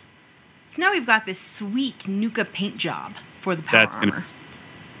stuff. So now we've got this sweet Nuka paint job for the power That's armor. gonna.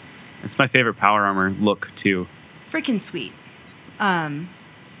 It's my favorite power armor look too. Freaking sweet.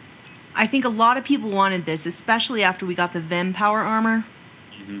 I think a lot of people wanted this, especially after we got the Vim power armor.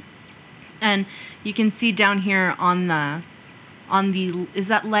 Mm-hmm. And you can see down here on the is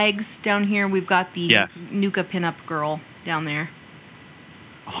that legs down here? We've got the Yes. Nuka pinup girl down there.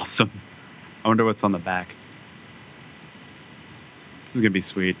 Awesome. I wonder what's on the back. This is gonna be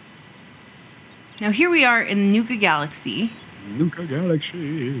sweet. Now here we are in Nuka Galaxy. Nuka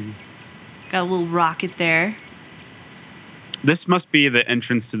Galaxy. Got a little rocket there. This must be the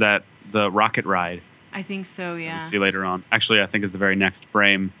entrance to the rocket ride. I think so, yeah. We'll see later on. Actually, I think is the very next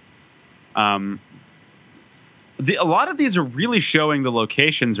frame. A lot of these are really showing the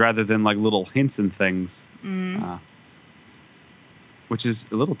locations rather than like little hints and things, which is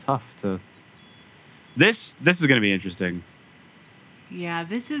a little tough to. This is going to be interesting. Yeah,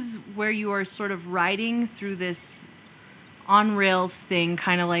 this is where you are sort of riding through this on rails thing,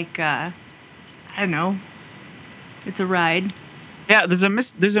 kind of like I don't know. It's a ride. Yeah, there's a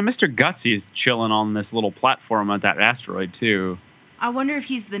Mr. Gutsy's chilling on this little platform at that asteroid too. I wonder if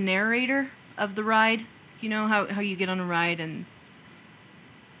he's the narrator of the ride. You know how you get on a ride and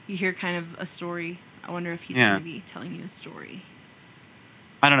you hear kind of a story. I wonder if he's Yeah. going to be telling you a story.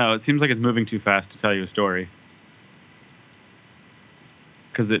 I don't know. It seems like it's moving too fast to tell you a story.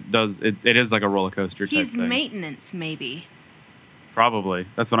 Because it is like a roller coaster type He's thing. maintenance, maybe. Probably.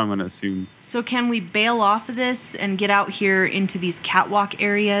 That's what I'm going to assume. So can we bail off of this and get out here into these catwalk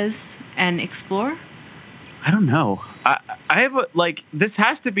areas and explore? I don't know. I have this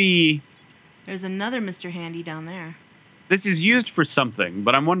has to be. There's another Mr. Handy down there. This is used for something,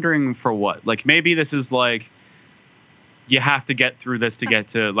 but I'm wondering for what. Like maybe this is like you have to get through this to get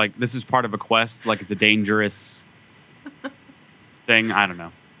to like this is part of a quest. Like it's a dangerous thing. I don't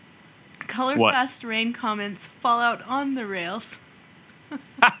know. Color What? Fast Rain comments Fallout on the rails.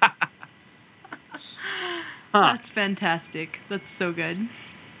 That's fantastic. That's so good.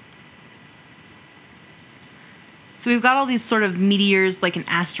 So we've got all these sort of meteors, like an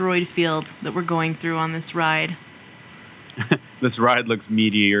asteroid field, that we're going through on this ride. This ride looks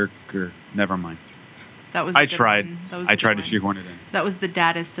mediocre. Never mind. That was. I tried. I tried to one. shoehorn it in. That was the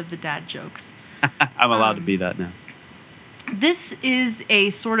daddest of the dad jokes. I'm allowed to be that now. This is a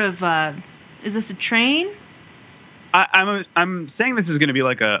sort of. Is this a train? I'm saying this is going to be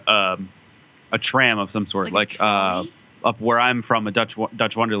like a tram of some sort, Like a trolley? Up where I'm from, a Dutch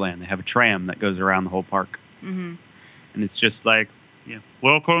Wonderland. They have a tram that goes around the whole park, Mm-hmm. and it's just like,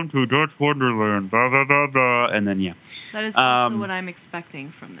 welcome to Dutch Wonderland, blah blah blah blah, and then That is also what I'm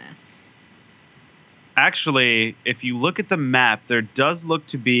expecting from this. Actually, if you look at the map, there does look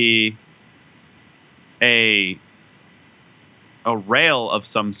to be a rail of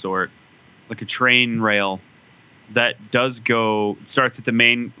some sort, like a train rail that does go. It starts at the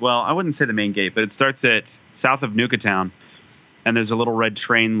main. Well, I wouldn't say the main gate, but it starts at south of Nuka Town, and there's a little red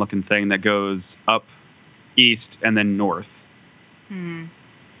train-looking thing that goes up east and then north. Hmm.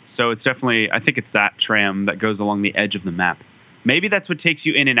 So it's definitely. I think it's that tram that goes along the edge of the map. Maybe that's what takes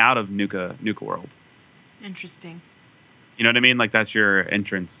you in and out of Nuka World. Interesting. You know what I mean? Like that's your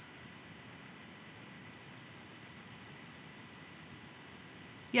entrance.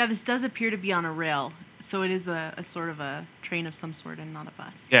 Yeah, this does appear to be on a rail, so it is a sort of a train of some sort and not a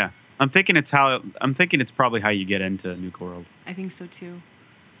bus. Yeah, I'm thinking it's probably how you get into Nuka World. I think so too.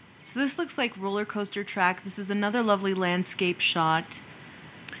 So this looks like roller coaster track. This is another lovely landscape shot.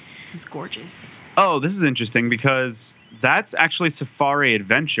 This is gorgeous. Oh, this is interesting because that's actually Safari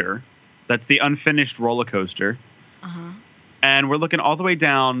Adventure. That's the unfinished roller coaster. Uh-huh. And we're looking all the way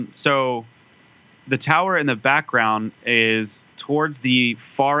down. So the tower in the background is towards the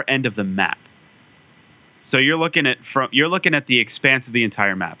far end of the map. So you're looking at the expanse of the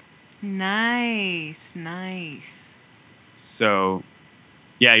entire map. Nice. So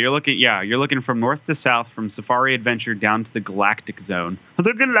you're looking from north to south, from Safari Adventure down to the Galactic Zone.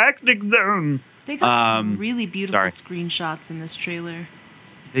 The Galactic Zone. They got some really beautiful screenshots in this trailer.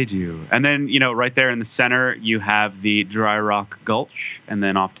 They do. And then, right there in the center, you have the Dry Rock Gulch. And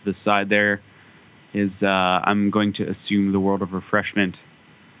then off to the side there is, I'm going to assume, the World of Refreshment.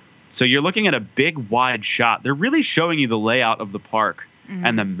 So you're looking at a big, wide shot. They're really showing you the layout of the park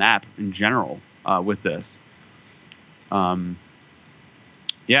and the map in general with this.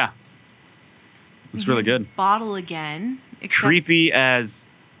 Yeah. It's really good. Bottle again. Creepy as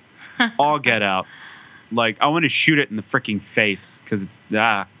all get out. Like, I want to shoot it in the freaking face because it's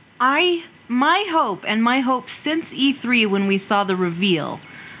My hope since E3 when we saw the reveal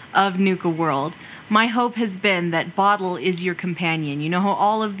of Nuka World, my hope has been that Bottle is your companion. You know how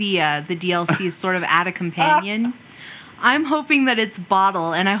all of the DLCs sort of add a companion? I'm hoping that it's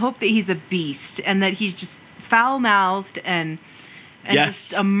Bottle, and I hope that he's a beast and that he's just foul-mouthed and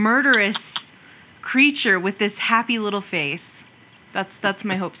just a murderous creature with this happy little face. That's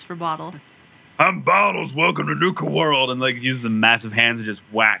my hopes for Bottle. I'm Bottles, welcome to Nuka World, and use the massive hands and just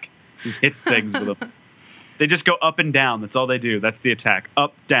whack. Just hits things with them. They just go up and down. That's all they do. That's the attack.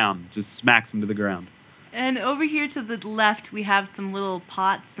 Up, down. Just smacks them to the ground. And over here to the left, we have some little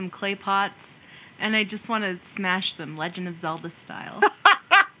pots, some clay pots, and I just want to smash them, Legend of Zelda style.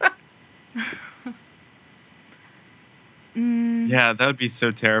 Yeah, that would be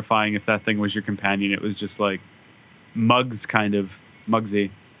so terrifying if that thing was your companion. It was just like Mugsy.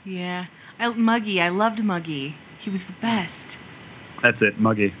 Yeah. I loved Muggy. He was the best. That's it,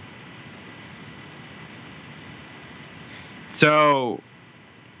 Muggy. So,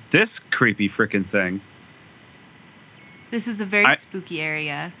 this creepy frickin' thing. This is a very spooky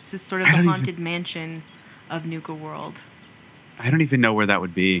area. This is sort of the haunted mansion of Nuka World. I don't even know where that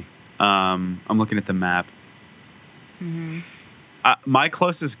would be. I'm looking at the map. Mm-hmm. My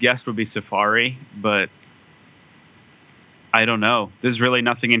closest guess would be Safari, but I don't know. There's really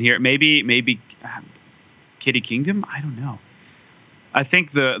nothing in here. Maybe Kitty Kingdom? I don't know. I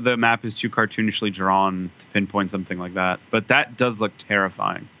think the map is too cartoonishly drawn to pinpoint something like that. But that does look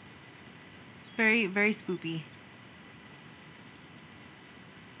terrifying. Very, very spoopy.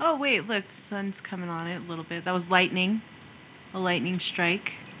 Oh, wait, look. The sun's coming on it a little bit. That was lightning. A lightning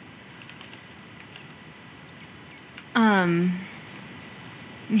strike. And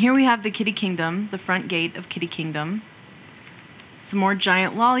here we have the Kitty Kingdom, the front gate of Kitty Kingdom. Some more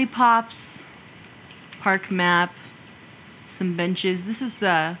giant lollipops, park map, some benches. This is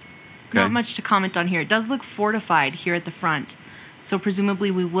not much to comment on here. It does look fortified here at the front. So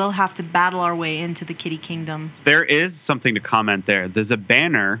presumably we will have to battle our way into the Kitty Kingdom. There is something to comment there. There's a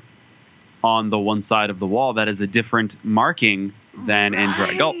banner on the one side of the wall that is a different marking than in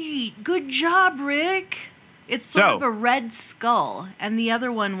dry gulch. Good job, Rick. It's sort of a red skull, and the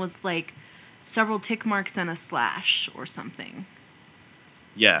other one was like several tick marks and a slash or something.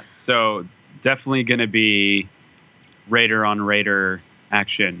 Yeah, so definitely going to be Raider on Raider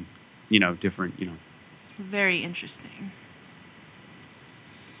action, different, Very interesting.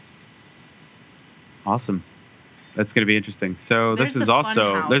 Awesome. That's going to be interesting. So this there's is the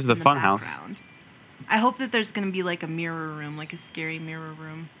also, fun there's the in fun house. background. I hope that there's going to be like a mirror room, like a scary mirror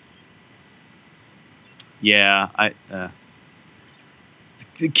room. Yeah,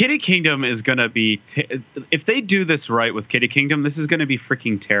 Kitty Kingdom is going to be, if they do this right with Kitty Kingdom, this is going to be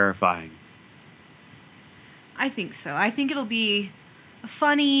freaking terrifying. I think so. I think it'll be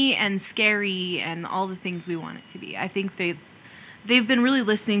funny and scary and all the things we want it to be. I think they've been really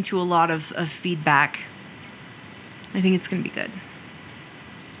listening to a lot of feedback. I think it's going to be good.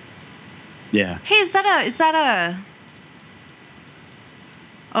 Yeah. Hey, is that a...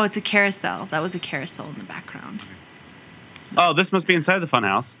 Oh, it's a carousel. That was a carousel in the background. Oh, this must be inside the fun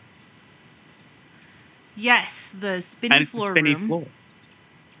house. Yes, the spinny And it's a floor spinny room. floor.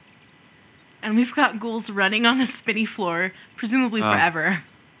 And we've got ghouls running on the spinny floor, presumably forever.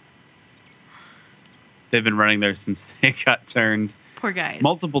 They've been running there since they got turned. Poor guys.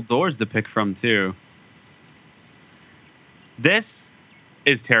 Multiple doors to pick from, too. This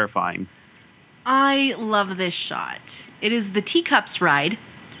is terrifying. I love this shot. It is the teacups ride,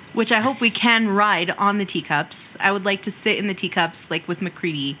 which I hope we can ride on the teacups. I would like to sit in the teacups, like with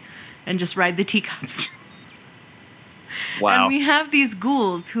McCready, and just ride the teacups. Wow. And we have these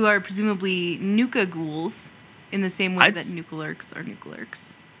ghouls who are presumably Nuka ghouls, in the same way that Nuka Lurks are Nuka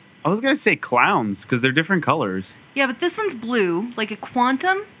Lurks. I was going to say clowns, because they're different colors. Yeah, but this one's blue, like a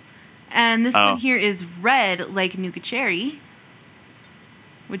quantum, and this one here is red, like Nuka Cherry,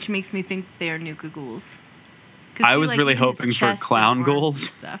 which makes me think that they are Nuka ghouls. I was really hoping for clown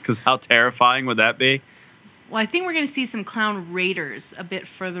ghouls, because how terrifying would that be? Well, I think we're going to see some clown raiders a bit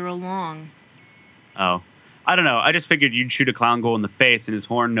further along. Oh. I don't know. I just figured you'd shoot a clown ghoul in the face and his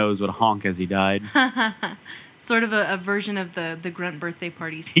horn nose would honk as he died. Sort of a version of the Grunt birthday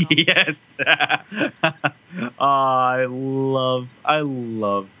party song. Yes. I love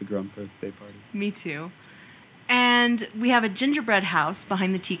the Grunt birthday party. Me too. And we have a gingerbread house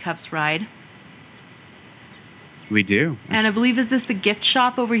behind the teacups ride. We do. And I believe, is this the gift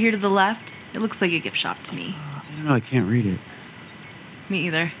shop over here to the left? It looks like a gift shop to me. I don't know. I can't read it. Me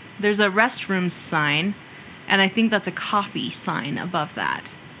either. There's a restrooms sign, and I think that's a coffee sign above that.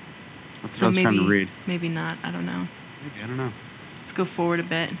 That's what I was trying to read. Maybe not. I don't know. Maybe. I don't know. Let's go forward a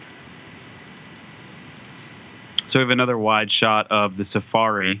bit. So we have another wide shot of the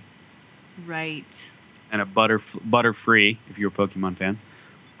safari. Right. And a Butterfree, if you're a Pokemon fan,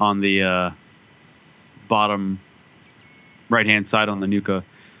 on the bottom right-hand side on the Nuka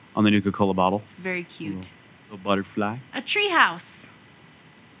Cola bottle. It's very cute. Little butterfly. A treehouse.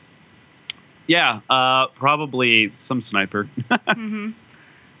 Yeah, probably some sniper. Mm-hmm.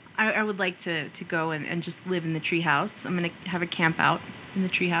 I would like to go and just live in the treehouse. I'm going to have a camp out in the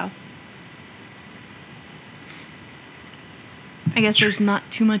treehouse. I guess there's not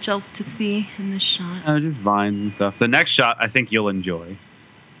too much else to see in this shot. Just vines and stuff. The next shot, I think you'll enjoy.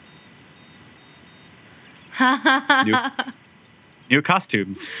 New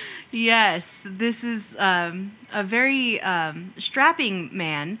costumes. Yes, this is a very strapping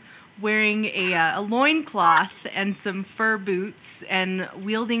man wearing a loincloth and some fur boots and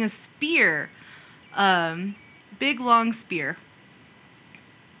wielding a spear. Big, long spear.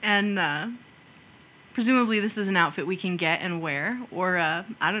 And presumably this is an outfit we can get and wear, or,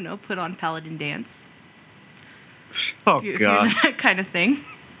 I don't know, put on Paladin Dance. Oh, if you're God. into that kind of thing.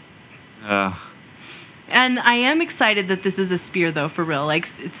 And I am excited that this is a spear, though, for real. Like,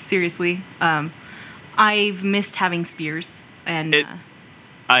 it's seriously. I've missed having spears. And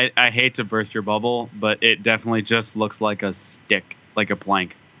I hate to burst your bubble, but it definitely just looks like a stick, like a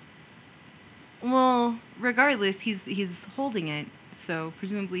plank. Well, regardless, he's holding it, so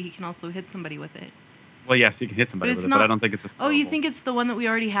presumably he can also hit somebody with it. Well, yes, you can hit somebody with it, but I don't think it's a throwable. Oh, you think it's the one that we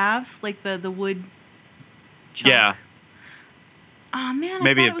already have? Like the wood chunk? Yeah. Oh, man,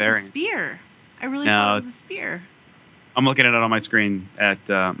 Maybe I thought it was bearing. a spear. I really thought it was a spear. I'm looking at it on my screen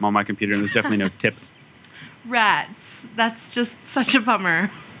on my computer, and there's definitely no tip. Rats. That's just such a bummer.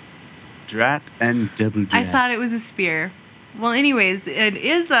 Drat and double drat. I thought it was a spear. Well, anyways, it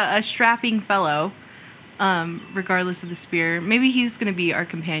is a strapping fellow, regardless of the spear. Maybe he's going to be our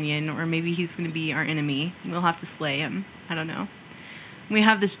companion, or maybe he's going to be our enemy. We'll have to slay him. I don't know. We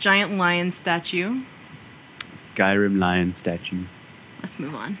have this giant lion statue. Skyrim lion statue. Let's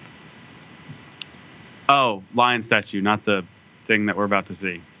move on. Oh, lion statue, not the thing that we're about to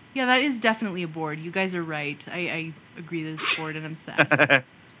see. Yeah, that is definitely a board. You guys are right. I agree that it's a board, and I'm sad.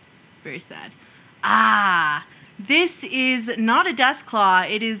 Very sad. Ah, this is not a death claw.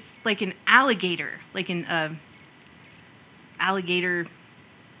 It is like an alligator, like an alligator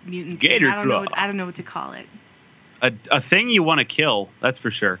mutant. Gator I don't know. claw. I don't know what to call it. A thing you want to kill, that's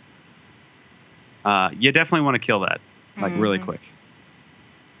for sure. You definitely want to kill that, like really quick.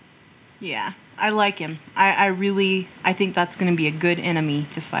 Yeah, I like him. I think that's going to be a good enemy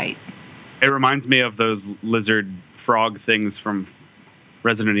to fight. It reminds me of those lizard frog things from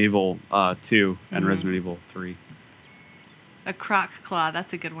Resident Evil 2 and Resident Evil 3. A croc claw,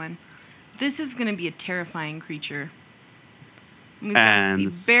 that's a good one. This is going to be a terrifying creature. We've got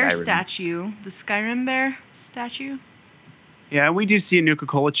the bear Skyrim statue, the Skyrim bear statue. Yeah, we do see a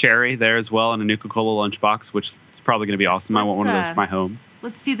Nuka-Cola cherry there as well, and a Nuka-Cola lunchbox, which is probably going to be awesome. I want one of those for my home.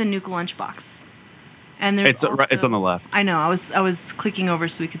 Let's see the Nuka lunchbox. And there's it's on the left. I know. I was clicking over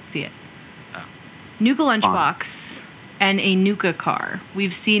so we could see it. Nuka lunchbox and a Nuka car.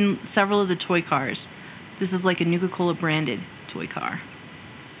 We've seen several of the toy cars. This is like a Nuka-Cola branded toy car.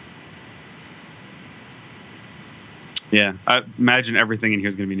 Yeah, I imagine everything in here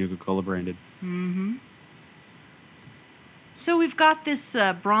is going to be Nuka-Cola branded. Mm-hmm. So we've got this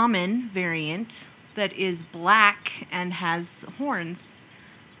Brahmin variant that is black and has horns.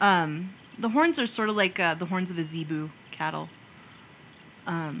 The horns are sort of like the horns of a zebu cattle.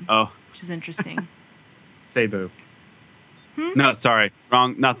 Which is interesting. Cebu. No, sorry.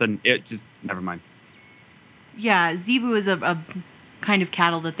 Wrong. Nothing. Never mind. Yeah, zebu is a kind of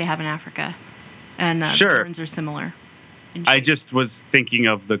cattle that they have in Africa. And sure. The horns are similar. I just was thinking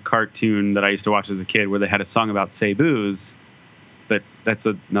of the cartoon that I used to watch as a kid where they had a song about Cebus, but that's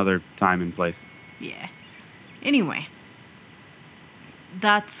another time and place. Yeah. Anyway.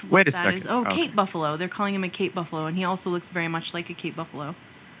 That's what that second. is. Oh, Okay. Cape Buffalo. They're calling him a Cape Buffalo, and he also looks very much like a Cape Buffalo.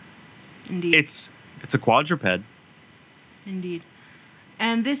 Indeed. It's a quadruped. Indeed.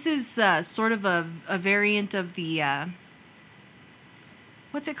 And this is sort of a variant of the...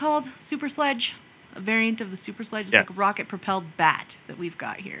 what's it called? Super Sledge? A variant of the Super Sledge. It's Yes. like a rocket-propelled bat that we've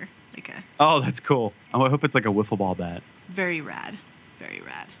got here. Oh, that's cool. I hope it's like a wiffle ball bat. Very rad. Very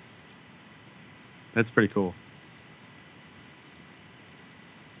rad. That's pretty cool.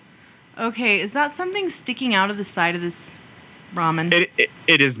 Okay, is that something sticking out of the side of this ramen?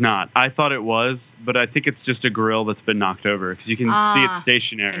 It is not. I thought it was, but I think it's just a grill that's been knocked over because you can see it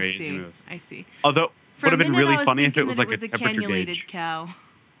stationary as it moves. I see. Although it would have been really funny if it was like a temperature cannulated gauge. cow.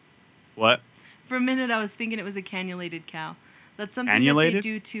 What? For a minute, I was thinking it was a cannulated cow. That's something Cannulated? that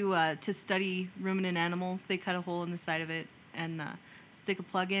they do to study ruminant animals. They cut a hole in the side of it and stick a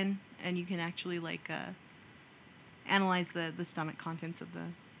plug in, and you can actually analyze the stomach contents of the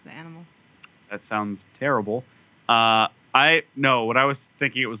animal. That sounds terrible. What I was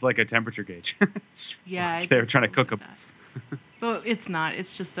thinking it was like a temperature gauge. Yeah, they were trying to cook them. But it's not.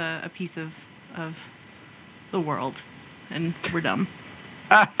 It's just a piece of the world, and we're dumb.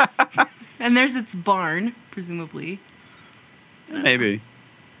 And there's its barn, presumably. Maybe.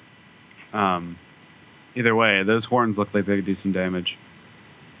 Either way, those horns look like they could do some damage.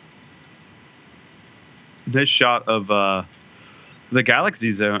 Nice shot of the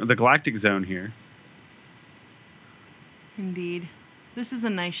galaxy zone, the galactic zone here. Indeed. This is a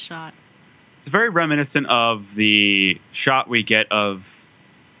nice shot. It's very reminiscent of the shot we get of,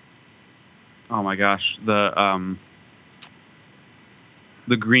 oh my gosh, the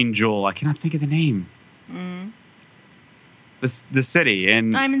green jewel. I cannot think of the name. The city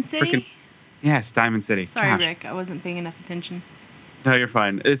in Diamond City? Yes, Diamond City. Sorry, Gosh. Rick. I wasn't paying enough attention. No, you're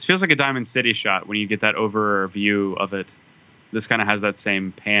fine. It feels like a Diamond City shot when you get that over view of it. This kind of has that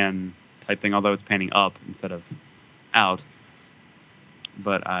same pan type thing, although it's panning up instead of out.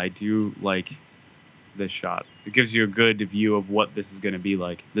 But I do like this shot. It gives you a good view of what this is going to be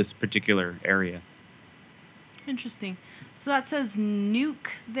like, this particular area. Interesting. So that says Nuke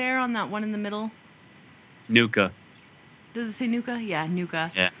there on that one in the middle. Nuka. Does it say Nuka? Yeah,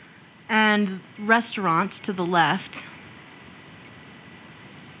 Nuka. Yeah. And restaurant to the left.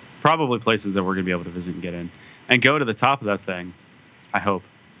 Probably places that we're going to be able to visit and get in. And go to the top of that thing, I hope.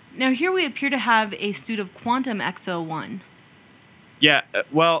 Now here we appear to have a suit of Quantum XO1. Yeah,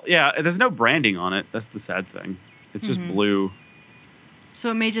 there's no branding on it. That's the sad thing. It's just blue.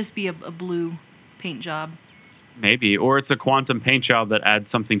 So it may just be a blue paint job. Maybe. Or it's a quantum paint job that adds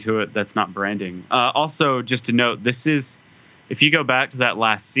something to it that's not branding. Also, just to note, this is... If you go back to that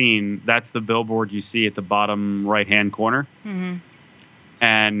last scene, that's the billboard you see at the bottom right-hand corner. Mm-hmm.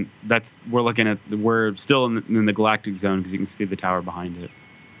 And we're still in the galactic zone because you can see the tower behind it.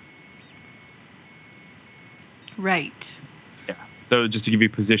 Right. Yeah. So just to give you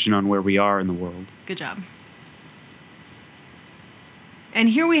position on where we are in the world. Good job. And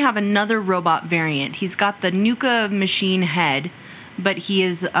here we have another robot variant. He's got the Nuka machine head, but he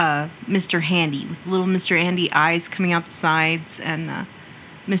is Mr. Handy, with little Mr. Handy eyes coming out the sides and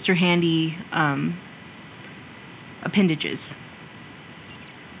Mr. Handy appendages.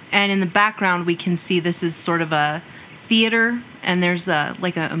 And in the background, we can see this is sort of a theater, and there's a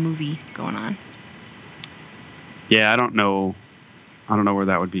movie going on. Yeah, I don't know where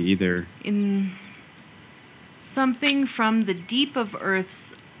that would be either. In something from the deep of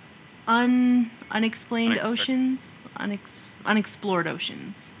Earth's unexplained oceans, unexplored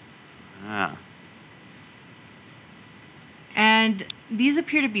oceans. Ah. And these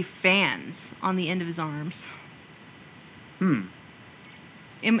appear to be fans on the end of his arms. Am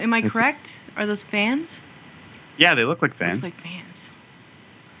I correct? Are those fans? Yeah, they look like fans. Looks like fans.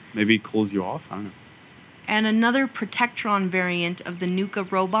 Maybe it cools you off. I don't know. And another Protectron variant of the Nuka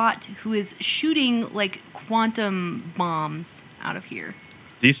robot who is shooting like quantum bombs out of here.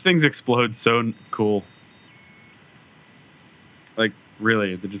 These things explode so cool. Like,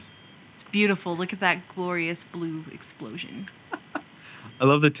 really, they're just... It's beautiful. Look at that glorious blue explosion. I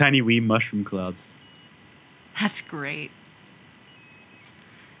love the tiny wee mushroom clouds. That's great.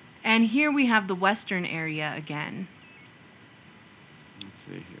 And here we have the western area again. Let's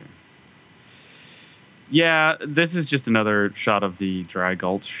see here. Yeah, this is just another shot of the Dry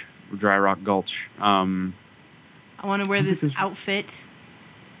Rock Gulch. I want to wear this outfit.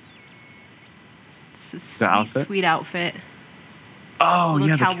 It's a sweet outfit. Oh,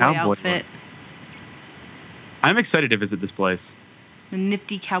 yeah, the cowboy outfit. look. I'm excited to visit this place. The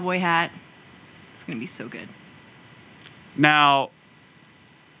nifty cowboy hat. It's going to be so good. Now,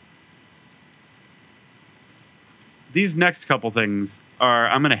 these next couple things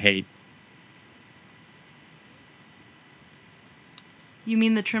I'm going to hate. You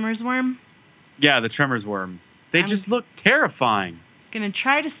mean the Trimmer's worm? Yeah, the Tremors worm. They just look terrifying. Gonna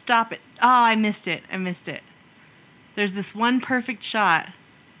try to stop it. Oh, I missed it. There's this one perfect shot.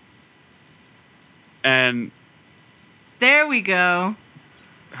 And... There we go.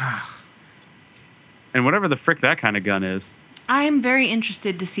 And whatever the frick that kind of gun is. I am very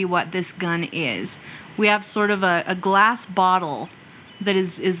interested to see what this gun is. We have sort of a glass bottle that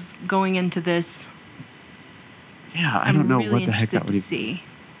is going into this. Yeah, I don't know really what the heck that would be. See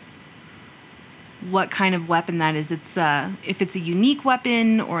what kind of weapon that is. It's if it's a unique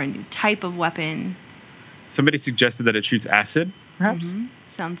weapon or a new type of weapon. Somebody suggested that it shoots acid, perhaps? Mm-hmm.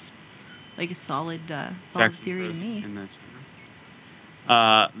 Sounds like a solid theory to me.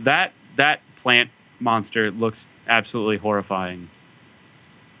 That plant monster looks absolutely horrifying.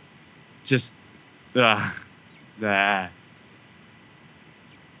 Just, no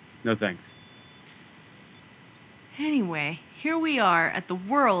thanks. Anyway, here we are at the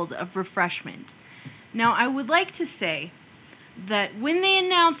world of refreshment. Now, I would like to say that when they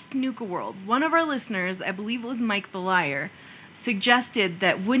announced Nuka World, one of our listeners, I believe it was Mike the Liar, suggested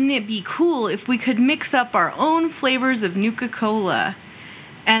that wouldn't it be cool if we could mix up our own flavors of Nuka-Cola?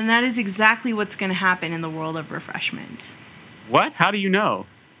 And that is exactly what's going to happen in the world of refreshment. What? How do you know?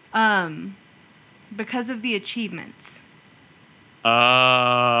 Because of the achievements. Oh.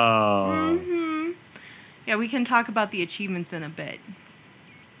 Mm-hmm. Yeah, we can talk about the achievements in a bit.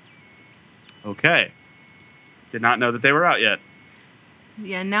 Okay. Did not know that they were out yet.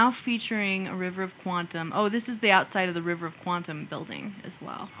 Yeah, now featuring a River of Quantum. Oh, this is the outside of the River of Quantum building as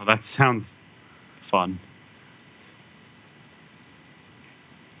well. Oh, that sounds fun.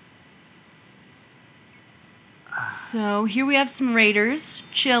 So here we have some raiders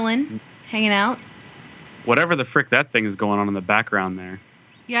chilling, hanging out. Whatever the frick that thing is going on in the background there.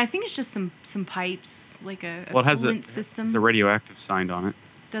 Yeah, I think it's just some pipes, like a well, it has coolant system. It's a radioactive sign on it.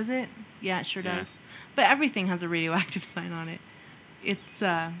 Does it? Yeah, it sure does. But everything has a radioactive sign on it. It's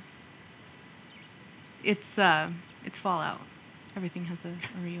Fallout. Everything has a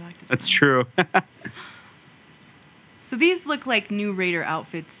radioactive sign. That's true. So these look like new Raider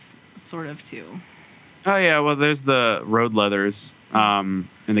outfits, sort of, too. Oh, yeah, well, there's the road leathers and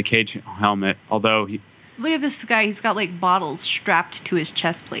the cage helmet, although Look at this guy. He's got, like, bottles strapped to his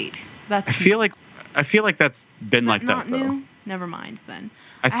chest plate. I feel like that's been like that, though. New? Never mind, then.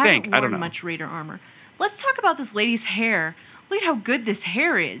 I haven't don't worn know. much Raider armor. Let's talk about this lady's hair. Look at how good this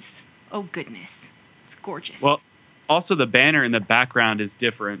hair is. Oh, goodness. It's gorgeous. Well, also the banner in the background is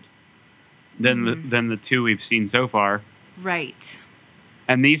different than the two we've seen so far. Right.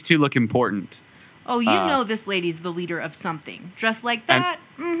 And these two look important. Oh, you know this lady's the leader of something. Dressed like that?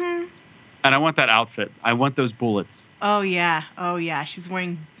 Mm-hmm. And I want that outfit. I want those bullets. Oh, yeah. Oh, yeah. She's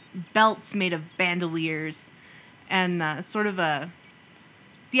wearing belts made of bandoliers and sort of a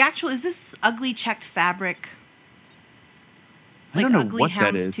is this ugly checked fabric? I don't know ugly what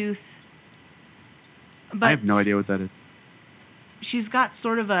that is. houndstooth. But I have no idea what that is. she's got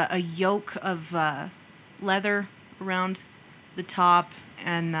sort of a yoke of leather around the top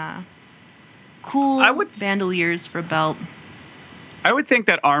and cool bandoliers for a belt. I would think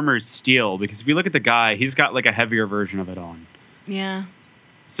that armor's steel because if you look at the guy, he's got like a heavier version of it on. Yeah.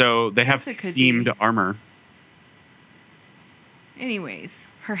 So they have Guess it could themed be. armor. Anyways,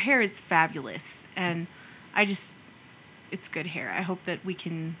 her hair is fabulous, and it's good hair. I hope that we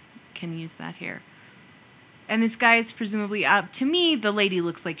can use that hair. And this guy is presumably, to me, the lady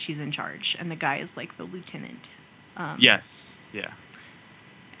looks like she's in charge, and the guy is like the lieutenant. Yes. Yeah.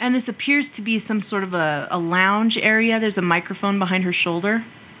 And this appears to be some sort of a lounge area. There's a microphone behind her shoulder.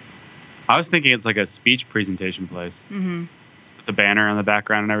 I was thinking it's like a speech presentation place. Mm-hmm. With the banner in the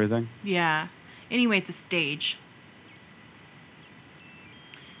background and everything. Yeah. Anyway, it's a stage.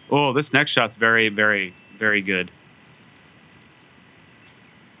 Oh, this next shot's very, very, very good.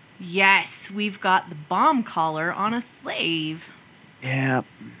 Yes, we've got the bomb collar on a slave. Yeah,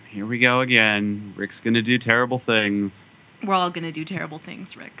 here we go again. Rick's gonna do terrible things. We're all going to do terrible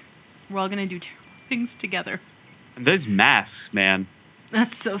things, Rick. We're all going to do terrible things together. And those masks, man.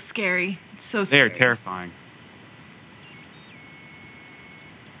 That's so scary. It's so They scary. are terrifying.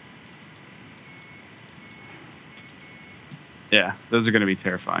 Yeah, those are going to be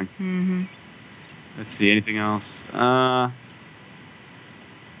terrifying. Mm-hmm. Let's see, anything else? Let's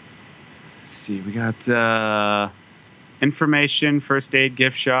see, we got information, first aid,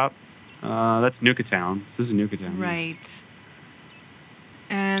 gift shop. That's Nuka Town. This is Nuka Town. Right.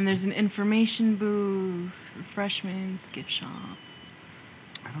 And there's an information booth, refreshments, gift shop.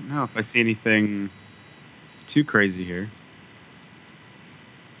 I don't know if I see anything too crazy here.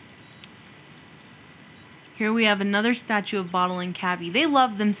 Here we have another statue of Bottle and Cappy. They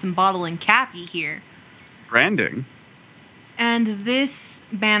love them some Bottle and Cappy here. Branding. And this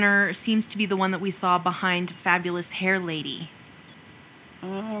banner seems to be the one that we saw behind Fabulous Hair Lady.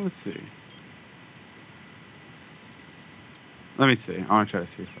 Let's see. Let me see. I want to try to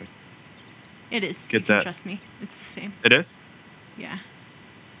see if I... It is. Get you can that. Trust me. It's the same. It is? Yeah.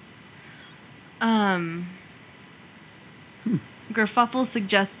 Gerfuffle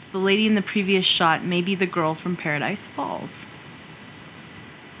suggests the lady in the previous shot may be the girl from Paradise Falls.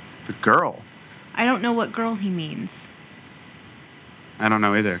 The girl? I don't know what girl he means. I don't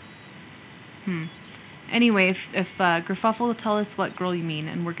know either. Anyway, if Gerfuffle will tell us what girl you mean,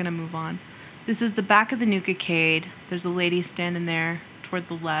 and we're going to move on. This is the back of the Nuka-cade. There's a lady standing there toward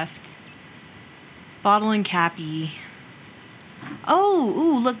the left. Bottle and Cappy. Oh,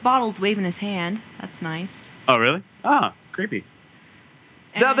 ooh, look, Bottle's waving his hand. That's nice. Oh, really? Ah, creepy.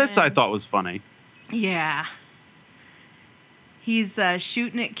 Now, this I And- thought was funny. Yeah. He's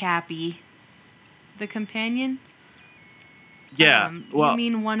shooting at Cappy. The companion? Yeah. Well, You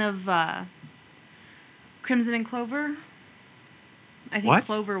mean one of Crimson and Clover? I think What?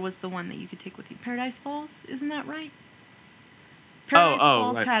 Clover was the one that you could take with you. Paradise Falls? Isn't that right? Paradise oh,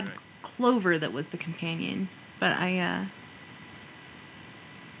 Falls right, had right. Clover that was the companion. But I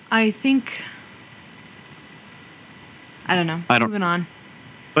think... I don't know. I don't- Moving on.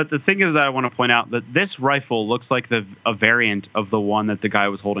 but the thing is that I want to point out that this rifle looks like a variant of the one that the guy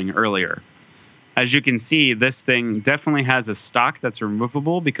was holding earlier. As you can see, this thing definitely has a stock that's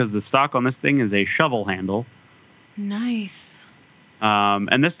removable because the stock on this thing is a shovel handle. Nice.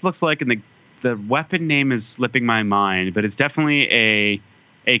 And this looks like, and the weapon name is slipping my mind, but it's definitely a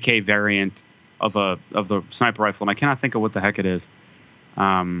AK variant of the sniper rifle, and I cannot think of what the heck it is.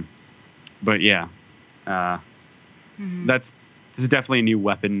 But yeah, this is definitely a new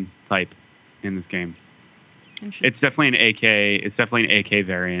weapon type in this game. Interesting. It's definitely an AK. It's definitely an AK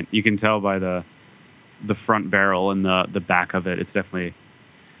variant. You can tell by the front barrel and the back of it. It's definitely.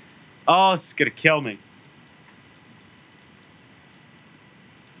 Oh, it's gonna kill me.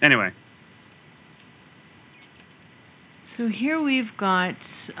 Anyway, So here we've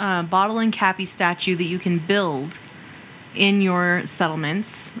got a Bottle and Cappy statue that you can build in your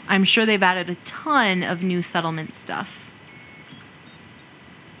settlements. I'm sure they've added a ton of new settlement stuff.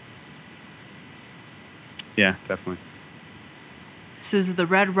 yeah, definitely. This is the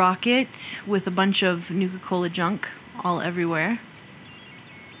Red Rocket with a bunch of Nuka-Cola junk all everywhere.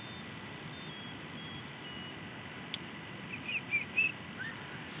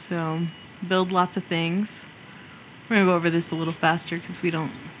 So, build lots of things. We're going to go over this a little faster because we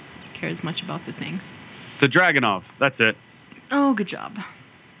don't care as much about the things. The Dragunov. That's it. Oh, good job.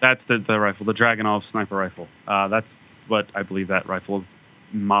 That's the rifle. The Dragunov sniper rifle. That's what I believe that rifle is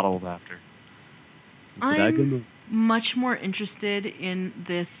modeled after. I'm much more interested in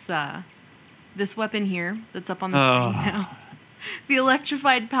this this weapon here that's up on the screen now. The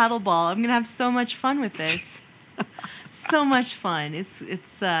electrified paddle ball. I'm gonna have so much fun with this. So much fun. It's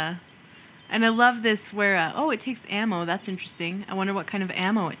and I love this where it takes ammo. That's interesting. I wonder what kind of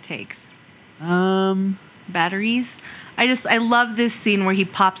ammo it takes. Batteries. I love this scene where he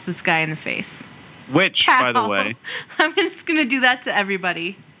pops this guy in the face. Which, by the way, I'm just gonna do that to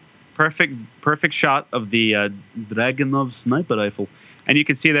everybody. Perfect shot of the Dragunov sniper rifle, and you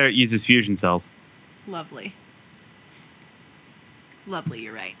can see there it uses fusion cells. Lovely. Lovely.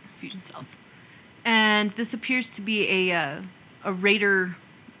 You're right. Fusion cells. And this appears to be a raider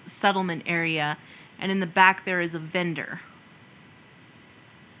settlement area, and in the back there is a vendor.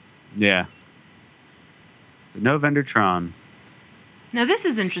 Yeah. No Vendertron. Now this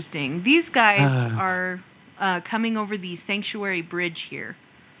is interesting. These guys are coming over the sanctuary bridge here.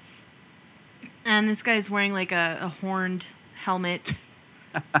 And this guy's wearing like a horned helmet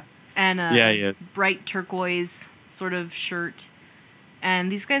and a bright turquoise sort of shirt. And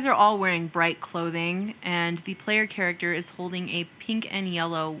these guys are all wearing bright clothing, and the player character is holding a pink and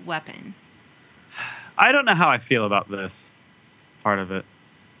yellow weapon. I don't know how I feel about this part of it.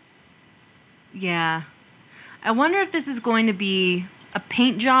 Yeah. I wonder if this is going to be a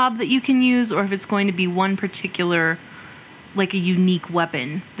paint job that you can use, or if it's going to be one particular, like a unique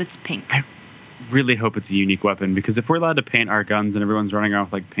weapon that's pink. I really hope it's a unique weapon, because if we're allowed to paint our guns and everyone's running around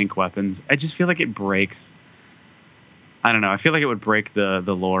with like pink weapons, I just feel like it breaks. I don't know. I feel like it would break the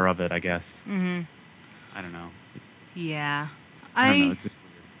lore of it, I guess. Mm-hmm. I don't know. Yeah. I don't know. It's just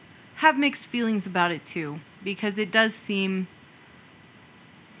weird. Have mixed feelings about it, too, because it does seem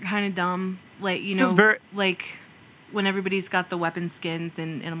kind of dumb. Like, you know, like when everybody's got the weapon skins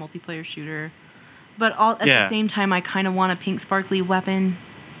in a multiplayer shooter. But at the same time, I kind of want a pink sparkly weapon.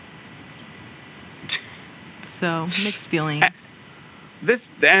 So, mixed feelings.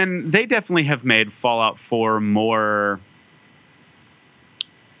 And they definitely have made Fallout 4 more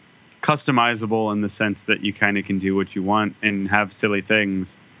customizable in the sense that you kind of can do what you want and have silly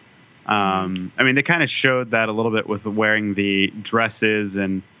things. I mean, they kind of showed that a little bit with wearing the dresses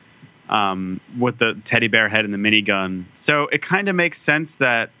and with the teddy bear head and the minigun. So it kind of makes sense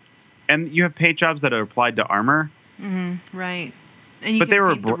that, and you have paint jobs that are applied to armor. Mm-hmm, right. And you but can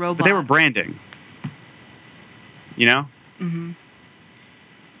paint the robots. they were branding. You know? Mm-hmm.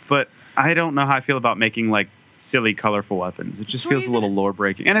 But I don't know how I feel about making like silly, colorful weapons. It just feels a little lore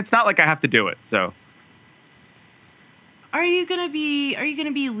breaking, and it's not like I have to do it. So, are you gonna be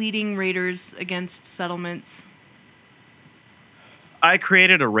leading raiders against settlements? I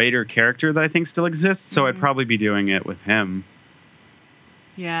created a raider character that I think still exists, so I'd probably be doing it with him.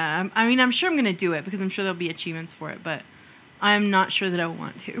 Yeah, I mean, I'm sure I'm gonna do it because I'm sure there'll be achievements for it, but I'm not sure that I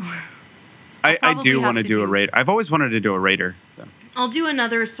want to. I do want to do a raider. I've always wanted to do a raider. So I'll do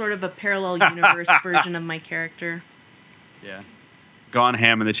another sort of a parallel universe version of my character. Yeah. Gone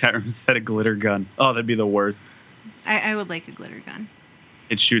Ham in the chat room said a glitter gun. Oh, that'd be the worst. I would like a glitter gun.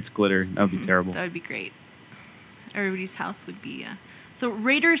 It shoots glitter. That would be terrible. That would be great. Everybody's house would be... So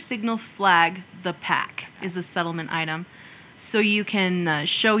Raider Signal Flag, the Pack, is a settlement item. So you can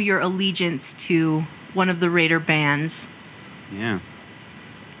show your allegiance to one of the Raider bands. Yeah.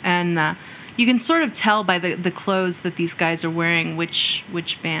 And you can sort of tell by the clothes that these guys are wearing which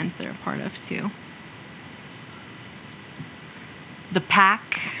band they're a part of, too. The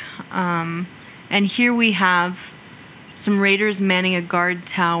Pack. And here we have some Raiders manning a guard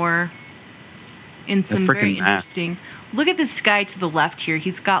tower in some very interesting... Look at this guy to the left here.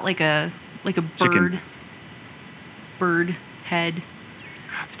 He's got like a bird head.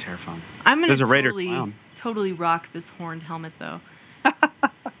 That's terrifying. I'm going to totally rock this horned helmet, though.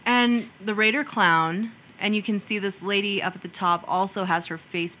 And the Raider clown, and you can see this lady up at the top also has her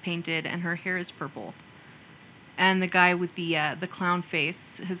face painted, and her hair is purple. And the guy with the clown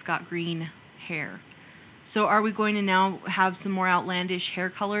face has got green hair. So are we going to now have some more outlandish hair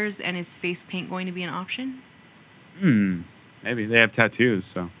colors, and is face paint going to be an option? Maybe. They have tattoos,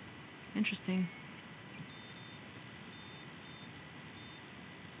 so. Interesting.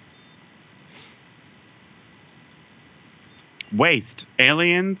 Waste.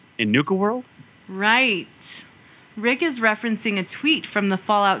 Aliens in Nuka World? Right. Rick is referencing a tweet from the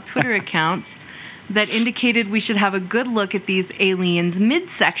Fallout Twitter account that indicated we should have a good look at these aliens'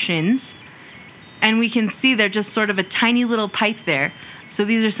 midsections. And we can see they're just sort of a tiny little pipe there. So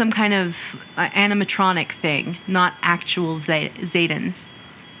these are some kind of animatronic thing, not actual Zetans.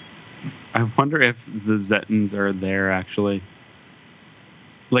 I wonder if the Zetans are there, actually.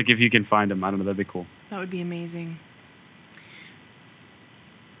 Like, if you can find them. I don't know. That'd be cool. That would be amazing.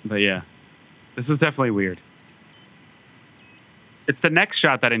 But, yeah. This was definitely weird. It's the next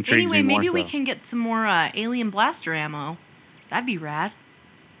shot that intrigues Anyway, me more maybe so. we can get some more alien blaster ammo. That'd be rad.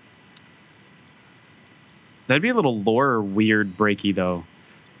 That'd be a little lore weird breaky, though.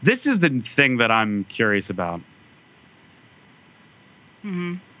 This is the thing that I'm curious about.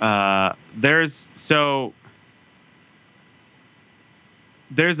 Mm-hmm.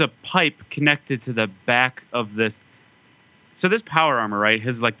 There's a pipe connected to the back of this. So this power armor, right,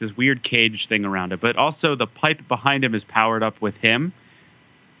 has like this weird cage thing around it, but also the pipe behind him is powered up with him.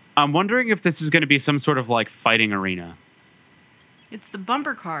 I'm wondering if this is going to be some sort of like fighting arena. It's the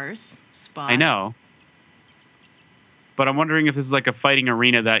bumper cars spot. I know. But I'm wondering if this is like a fighting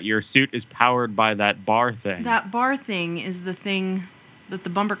arena that your suit is powered by that bar thing. That bar thing is the thing that the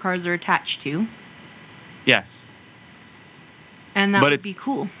bumper cars are attached to. Yes. And that would be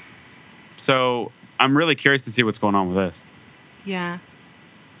cool. So I'm really curious to see what's going on with this. Yeah.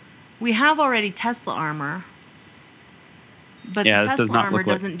 We have already Tesla armor. But Yeah, the this does Tesla not armor look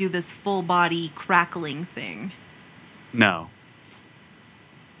like- doesn't do this full body crackling thing. No.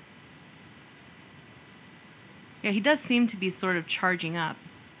 Yeah, he does seem to be sort of charging up.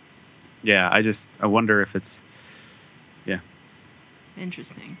 Yeah, I wonder if it's... Yeah.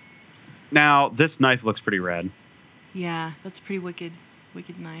 Interesting. Now, this knife looks pretty rad. Yeah, that's a pretty wicked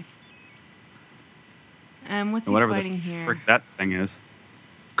knife. And what's he Whatever fighting the here? frick that thing is.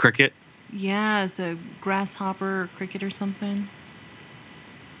 Cricket? Yeah, it's a grasshopper or cricket or something.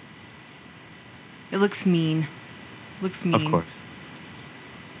 It looks mean. Looks mean. Of course.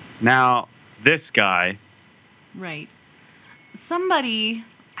 Now, this guy... Right. Somebody,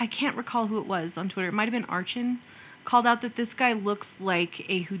 I can't recall who it was on Twitter, it might have been Archin, called out that this guy looks like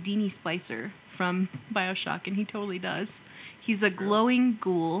a Houdini splicer from BioShock, and he totally does. He's a glowing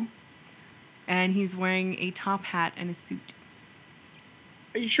ghoul, and he's wearing a top hat and a suit.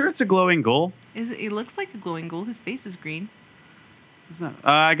 Are you sure it's a glowing ghoul? It looks like a glowing ghoul. His face is green. Is that,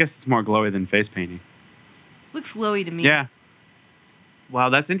 I guess it's more glowy than face painting. Looks glowy to me. Yeah. Wow,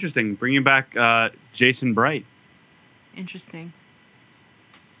 that's interesting. Bringing back Jason Bright. Interesting.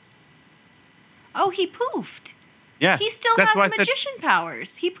 Oh, he poofed. Yes. He still that's why has I said- magician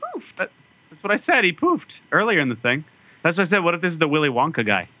powers. He poofed. That's what I said. He poofed earlier in the thing. That's what I said. What if this is the Willy Wonka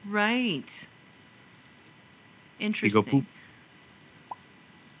guy? Right. You Interesting. go poop.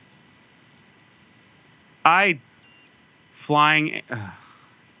 Flying.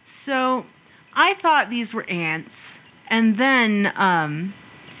 So, I thought these were ants, and then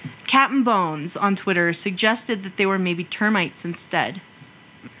Captain Bones on Twitter suggested that they were maybe termites instead.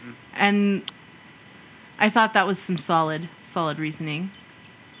 And I thought that was some solid reasoning.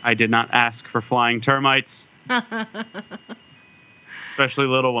 I did not ask for flying termites. Especially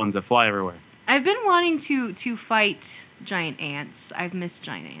little ones that fly everywhere. I've been wanting to fight giant ants. I've missed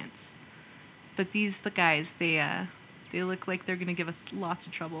giant ants. But the guys, they look like they're going to give us lots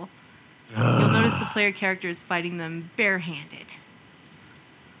of trouble. You'll notice the player character is fighting them barehanded.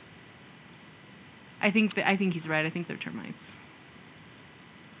 I think he's right. I think they're termites.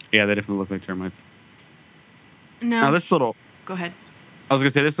 Yeah, they definitely look like termites. No. Now this little... Go ahead. I was going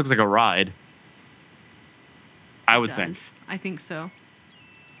to say, this looks like a ride. I would think. I think so.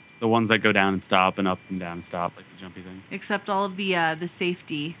 The ones that go down and stop and up and down and stop, like the jumpy things. Except all of the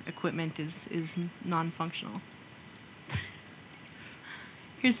safety equipment is non-functional.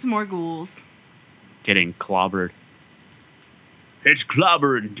 Here's some more ghouls. Getting clobbered. It's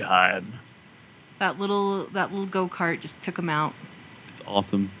clobbering time. That little go-kart just took them out. It's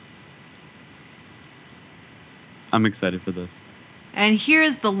awesome. I'm excited for this. And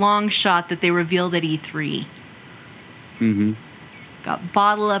here's the long shot that they revealed at E3. Mm-hmm. Got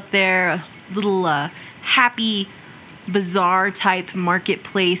Bottle up there, a little happy bazaar type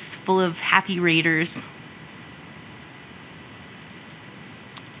marketplace full of happy raiders.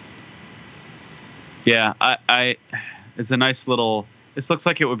 Yeah, I it's a nice little... This looks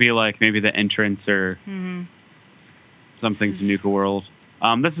like it would be like maybe the entrance or something to Nuka World.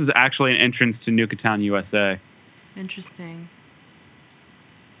 This is actually an entrance to Nuka Town, USA. Interesting.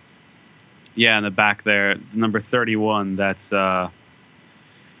 Yeah, in the back there, number 31. That's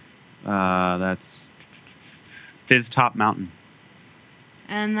Fizz Top Mountain.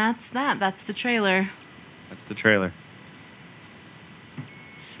 And that's that. That's the trailer. That's the trailer.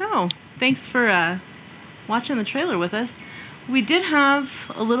 So, thanks for watching the trailer with us. We did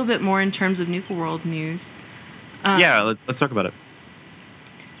have a little bit more in terms of Nuka World news. Yeah, let's talk about it.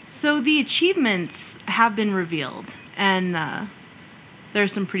 So the achievements have been revealed, and there are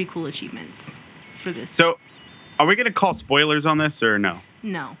some pretty cool achievements for this. So, are we going to call spoilers on this or no?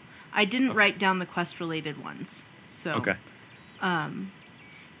 No, I didn't write down the quest-related ones. So Okay.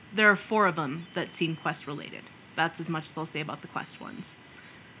 there are 4 of them that seem quest-related. that's as much as I'll say about the quest ones.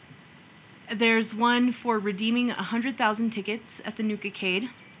 There's one for redeeming 100,000 tickets at the Nuka-cade.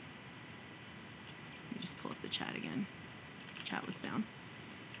 Let me just pull up the chat again. Chat was down.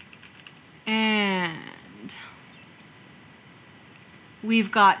 And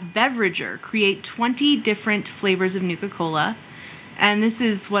we've got Beverager. Create 20 different flavors of Nuka-Cola. And this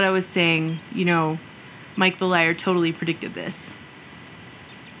is what I was saying, you know, Mike the Liar totally predicted this.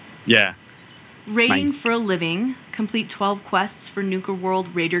 Yeah. Raiding Mike. for a living. Complete 12 quests for Nuka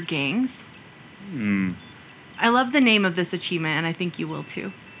World Raider gangs. I love the name of this achievement, and I think you will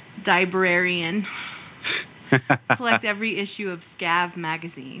too. Librarian. Collect every issue of Scav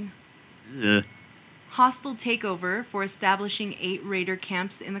magazine. Ugh. Hostile takeover for establishing 8 raider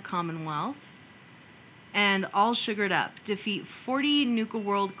camps in the Commonwealth. And all sugared up. Defeat 40 Nuka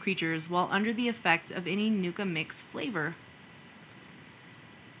World creatures while under the effect of any Nuka mix flavor.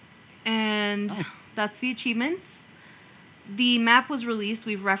 And that's the achievements. The map was released.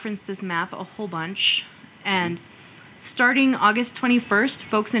 We've referenced this map a whole bunch. And starting August 21st,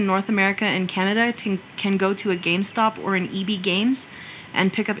 folks in North America and Canada can go to a GameStop or an EB Games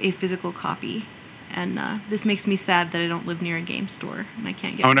and pick up a physical copy. And this makes me sad that I don't live near a game store and I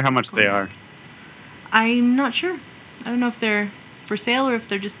can't get. I wonder how much they are. I'm not sure. I don't know if they're for sale or if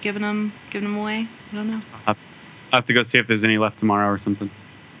they're just giving them away. I don't know. I'll have to go see if there's any left tomorrow or something.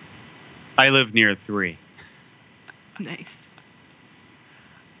 I live near 3. Nice.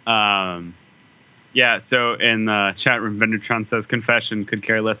 Yeah, so in the chat room, Vendertron says, confession, could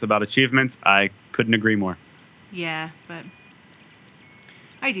care less about achievements. I couldn't agree more. Yeah, but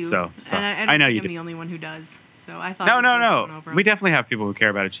I do. So and I know think you I'm do. the only one who does. So I thought No, it was worth going over 'em. We definitely have people who care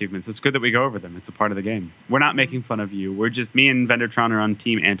about achievements. It's good that we go over them. It's a part of the game. We're not making fun of you. We're just, me and Vendertron are on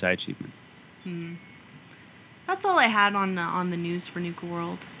team anti-achievements. That's all I had on the news for Nuka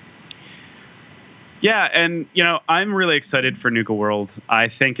World. Yeah, and, you know, I'm really excited for Nuka World. I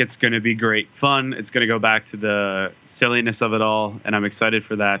think it's going to be great fun. It's going to go back to the silliness of it all, and I'm excited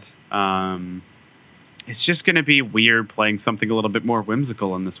for that. It's just going to be weird playing something a little bit more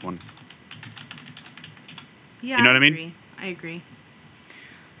whimsical in this one. Yeah, You know what I mean? I agree.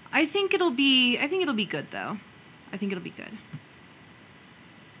 I think it'll be good though. I think it'll be good.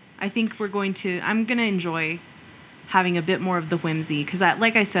 I think I'm going to enjoy having a bit more of the whimsy because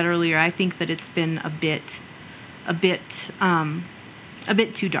like I said earlier, I think that it's been a bit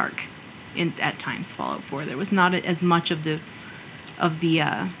too dark at times. Fallout 4. There was not as much of the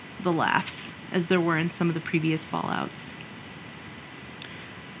laughs as there were in some of the previous Fallouts.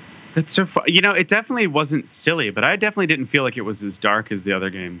 That's so fun. You know, it definitely wasn't silly, but I definitely didn't feel like it was as dark as the other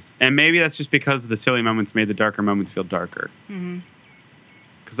games. And maybe that's just because the silly moments made the darker moments feel darker.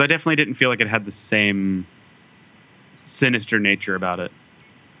 Because I definitely didn't feel like it had the same sinister nature about it.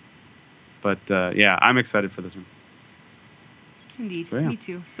 But yeah, I'm excited for this one. Indeed, So, yeah. Me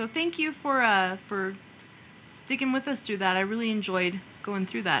too. So thank you for sticking with us through that. I really enjoyed going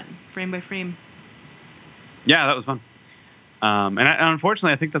through that frame by frame. Yeah, that was fun. And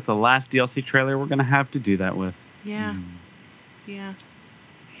unfortunately, I think that's the last DLC trailer we're going to have to do that with. Yeah. Yeah.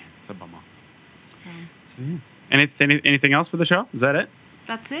 Yeah, it's a bummer. So So, yeah. Anything else for the show? Is that it?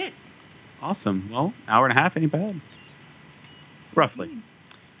 that's it. Awesome. Well, hour and a half, ain't bad. Roughly.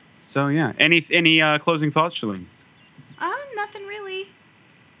 So, yeah. Any closing thoughts, Shalene? Nothing really.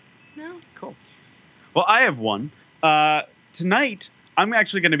 No. Cool. Well, I have one. Tonight, I'm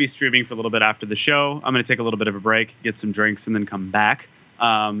actually going to be streaming for a little bit after the show. I'm going to take a little bit of a break, get some drinks, and then come back.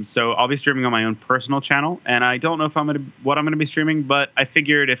 So I'll be streaming on my own personal channel, and I don't know what I'm going to be streaming, but I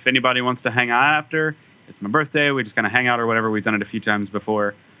figured if anybody wants to hang out after, it's my birthday, we just kind of hang out or whatever. We've done it a few times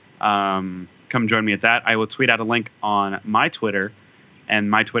before. Come join me at that. I will tweet out a link on my Twitter, and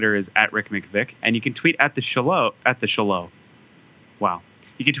my Twitter is @RickMcVick, and you can tweet at the show. Wow.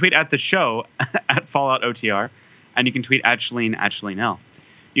 You can tweet at the show at Fallout OTR, and you can tweet at Shalene L.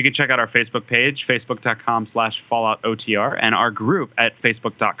 You can check out our Facebook page, facebook.com/FalloutOTR, and our group at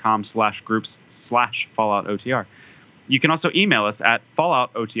facebook.com/groups/FalloutOTR. You can also email us at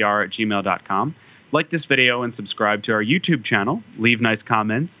falloutotr@gmail.com. Like this video and subscribe to our YouTube channel. Leave nice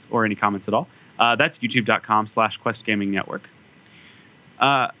comments or any comments at all. That's youtube.com/QuestGamingNetwork.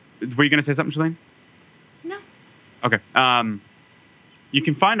 Were you going to say something, Shalene? No. Okay. You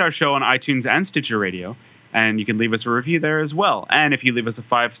can find our show on iTunes and Stitcher Radio, and you can leave us a review there as well. And if you leave us a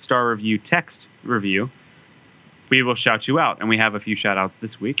 5-star review text review, we will shout you out. And we have a few shout-outs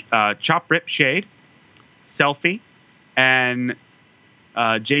this week. Chop Rip Shade, Selfie, and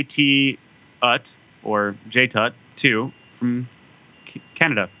JT Ut, or JTut, 2, from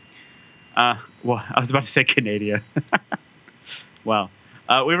Canada. Well, I was about to say Canada. Wow.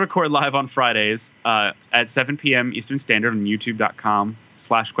 We record live on Fridays at 7 p.m. Eastern Standard on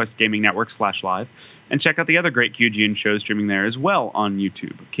youtube.com/Quest Gaming Network/live. And check out the other great QGN shows streaming there as well on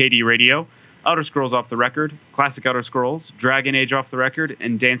YouTube. KD Radio, Outer Scrolls Off the Record, Classic Outer Scrolls, Dragon Age Off the Record,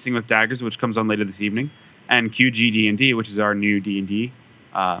 and Dancing with Daggers, which comes on later this evening, and QG D&D, which is our new D&D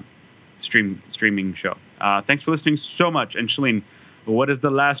streaming show. Thanks for listening so much. And Shalene, what is the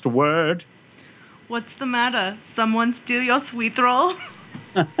last word? What's the matter? Someone steal your sweet roll?